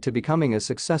guide to becoming a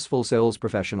successful sales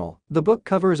professional. The book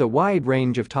covers a wide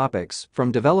range of topics,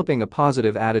 from developing a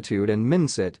positive attitude and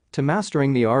mindset to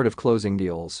mastering the art of closing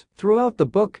deals. Throughout the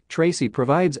book, Tarcy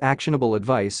provides actionable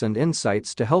advice and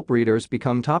insights to help readers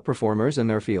become top performers in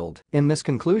their field. In this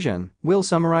conclusion, we'll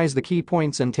summarize the key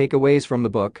points and takeaways from the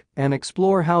book and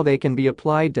explore how they can be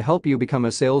applied to help you become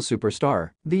a sales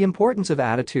superstar. The importance of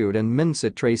attitude and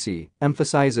mindset. Tarcy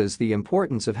emphasizes the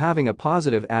importance of having a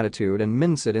positive attitude and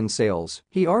mindset in sales.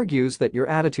 He argues that your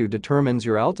attitude determines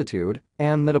your altitude,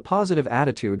 and that a positive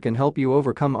attitude can help you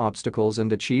overcome obstacles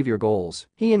and achieve your goals.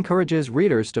 He encourages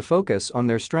readers to focus on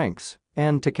their strengths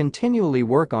and to continually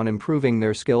work on improving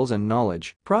their skills and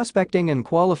knowledge. Prospecting and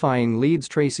qualifying leads.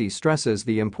 Tarcy stresses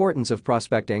the importance of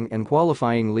prospecting and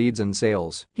qualifying leads in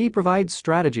sales. He provides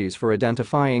strategies for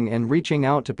identifying and reaching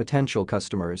out to potential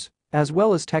customers, as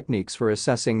well as techniques for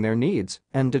assessing their needs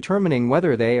and determining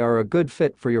whether they are a good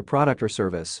fit for your product or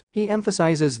service. He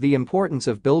emphasizes the importance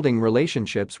of building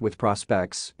relationships with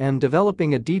prospects and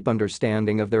developing a deep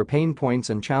understanding of their pain points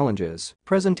and challenges.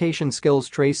 Presentation skills.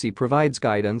 Tarcy provides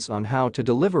guidance on how to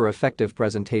deliver effective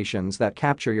presentations that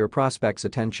capture your prospects'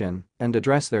 attention and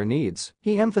address their needs.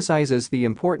 He emphasizes the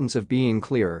importance of being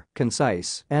clear,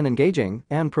 concise, and engaging,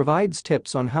 and provides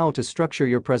tips on how to structure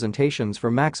your presentations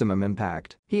for maximum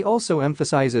impact. He also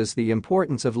emphasizes the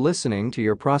importance of listening to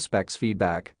your prospects'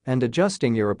 feedback and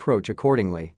adjusting your approach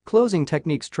accordingly. Closing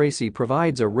techniques. Tarcy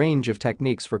provides a range of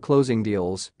techniques for closing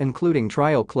deals, including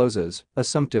trial closes,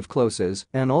 assumptive closes,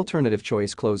 and alternative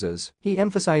choice closes. He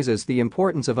emphasizes the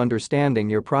importance of understanding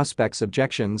your prospects'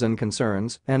 objections and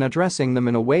concerns and addressing them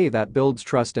in a way that builds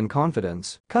trust and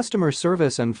confidence. Customer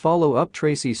service and follow-up.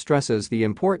 Tarcy stresses the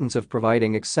importance of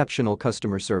providing exceptional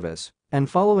customer service and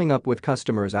following up with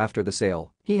customers after the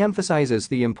sale. He emphasizes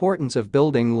the importance of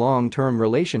building long-term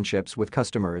relationships with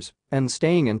customers and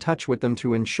staying in touch with them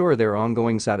to ensure their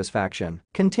ongoing satisfaction.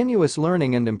 Continuous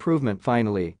learning and improvement.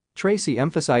 Finally, Tarcy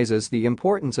emphasizes the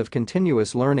importance of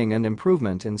continuous learning and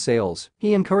improvement in sales.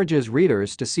 He encourages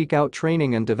readers to seek out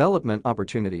training and development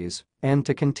opportunities and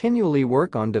to continually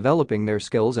work on developing their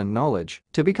skills and knowledge.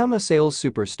 To become a sales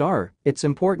superstar, it's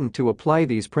important to apply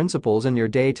these principles in your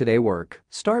day-to-day work.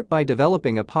 Start by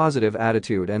developing a positive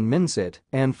attitude and mindset,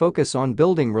 and focus on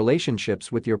building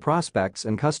relationships with your prospects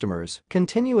and customers.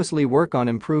 Continuously work on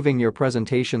improving your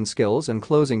presentation skills and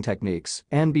closing techniques,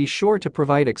 and be sure to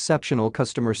provide exceptional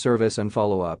customer service and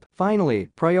follow-up. Finally,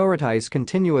 prioritize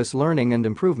continuous learning and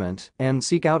improvement, and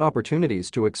seek out opportunities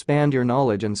to expand your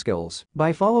knowledge and skills.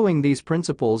 By following these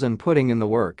principles and putting in the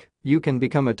work, you can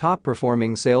become a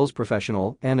top-performing sales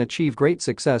professional and achieve great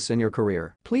success in your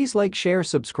career. Please like, share,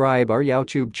 subscribe our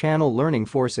YouTube channel Learning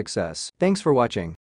for Success. Thanks for watching.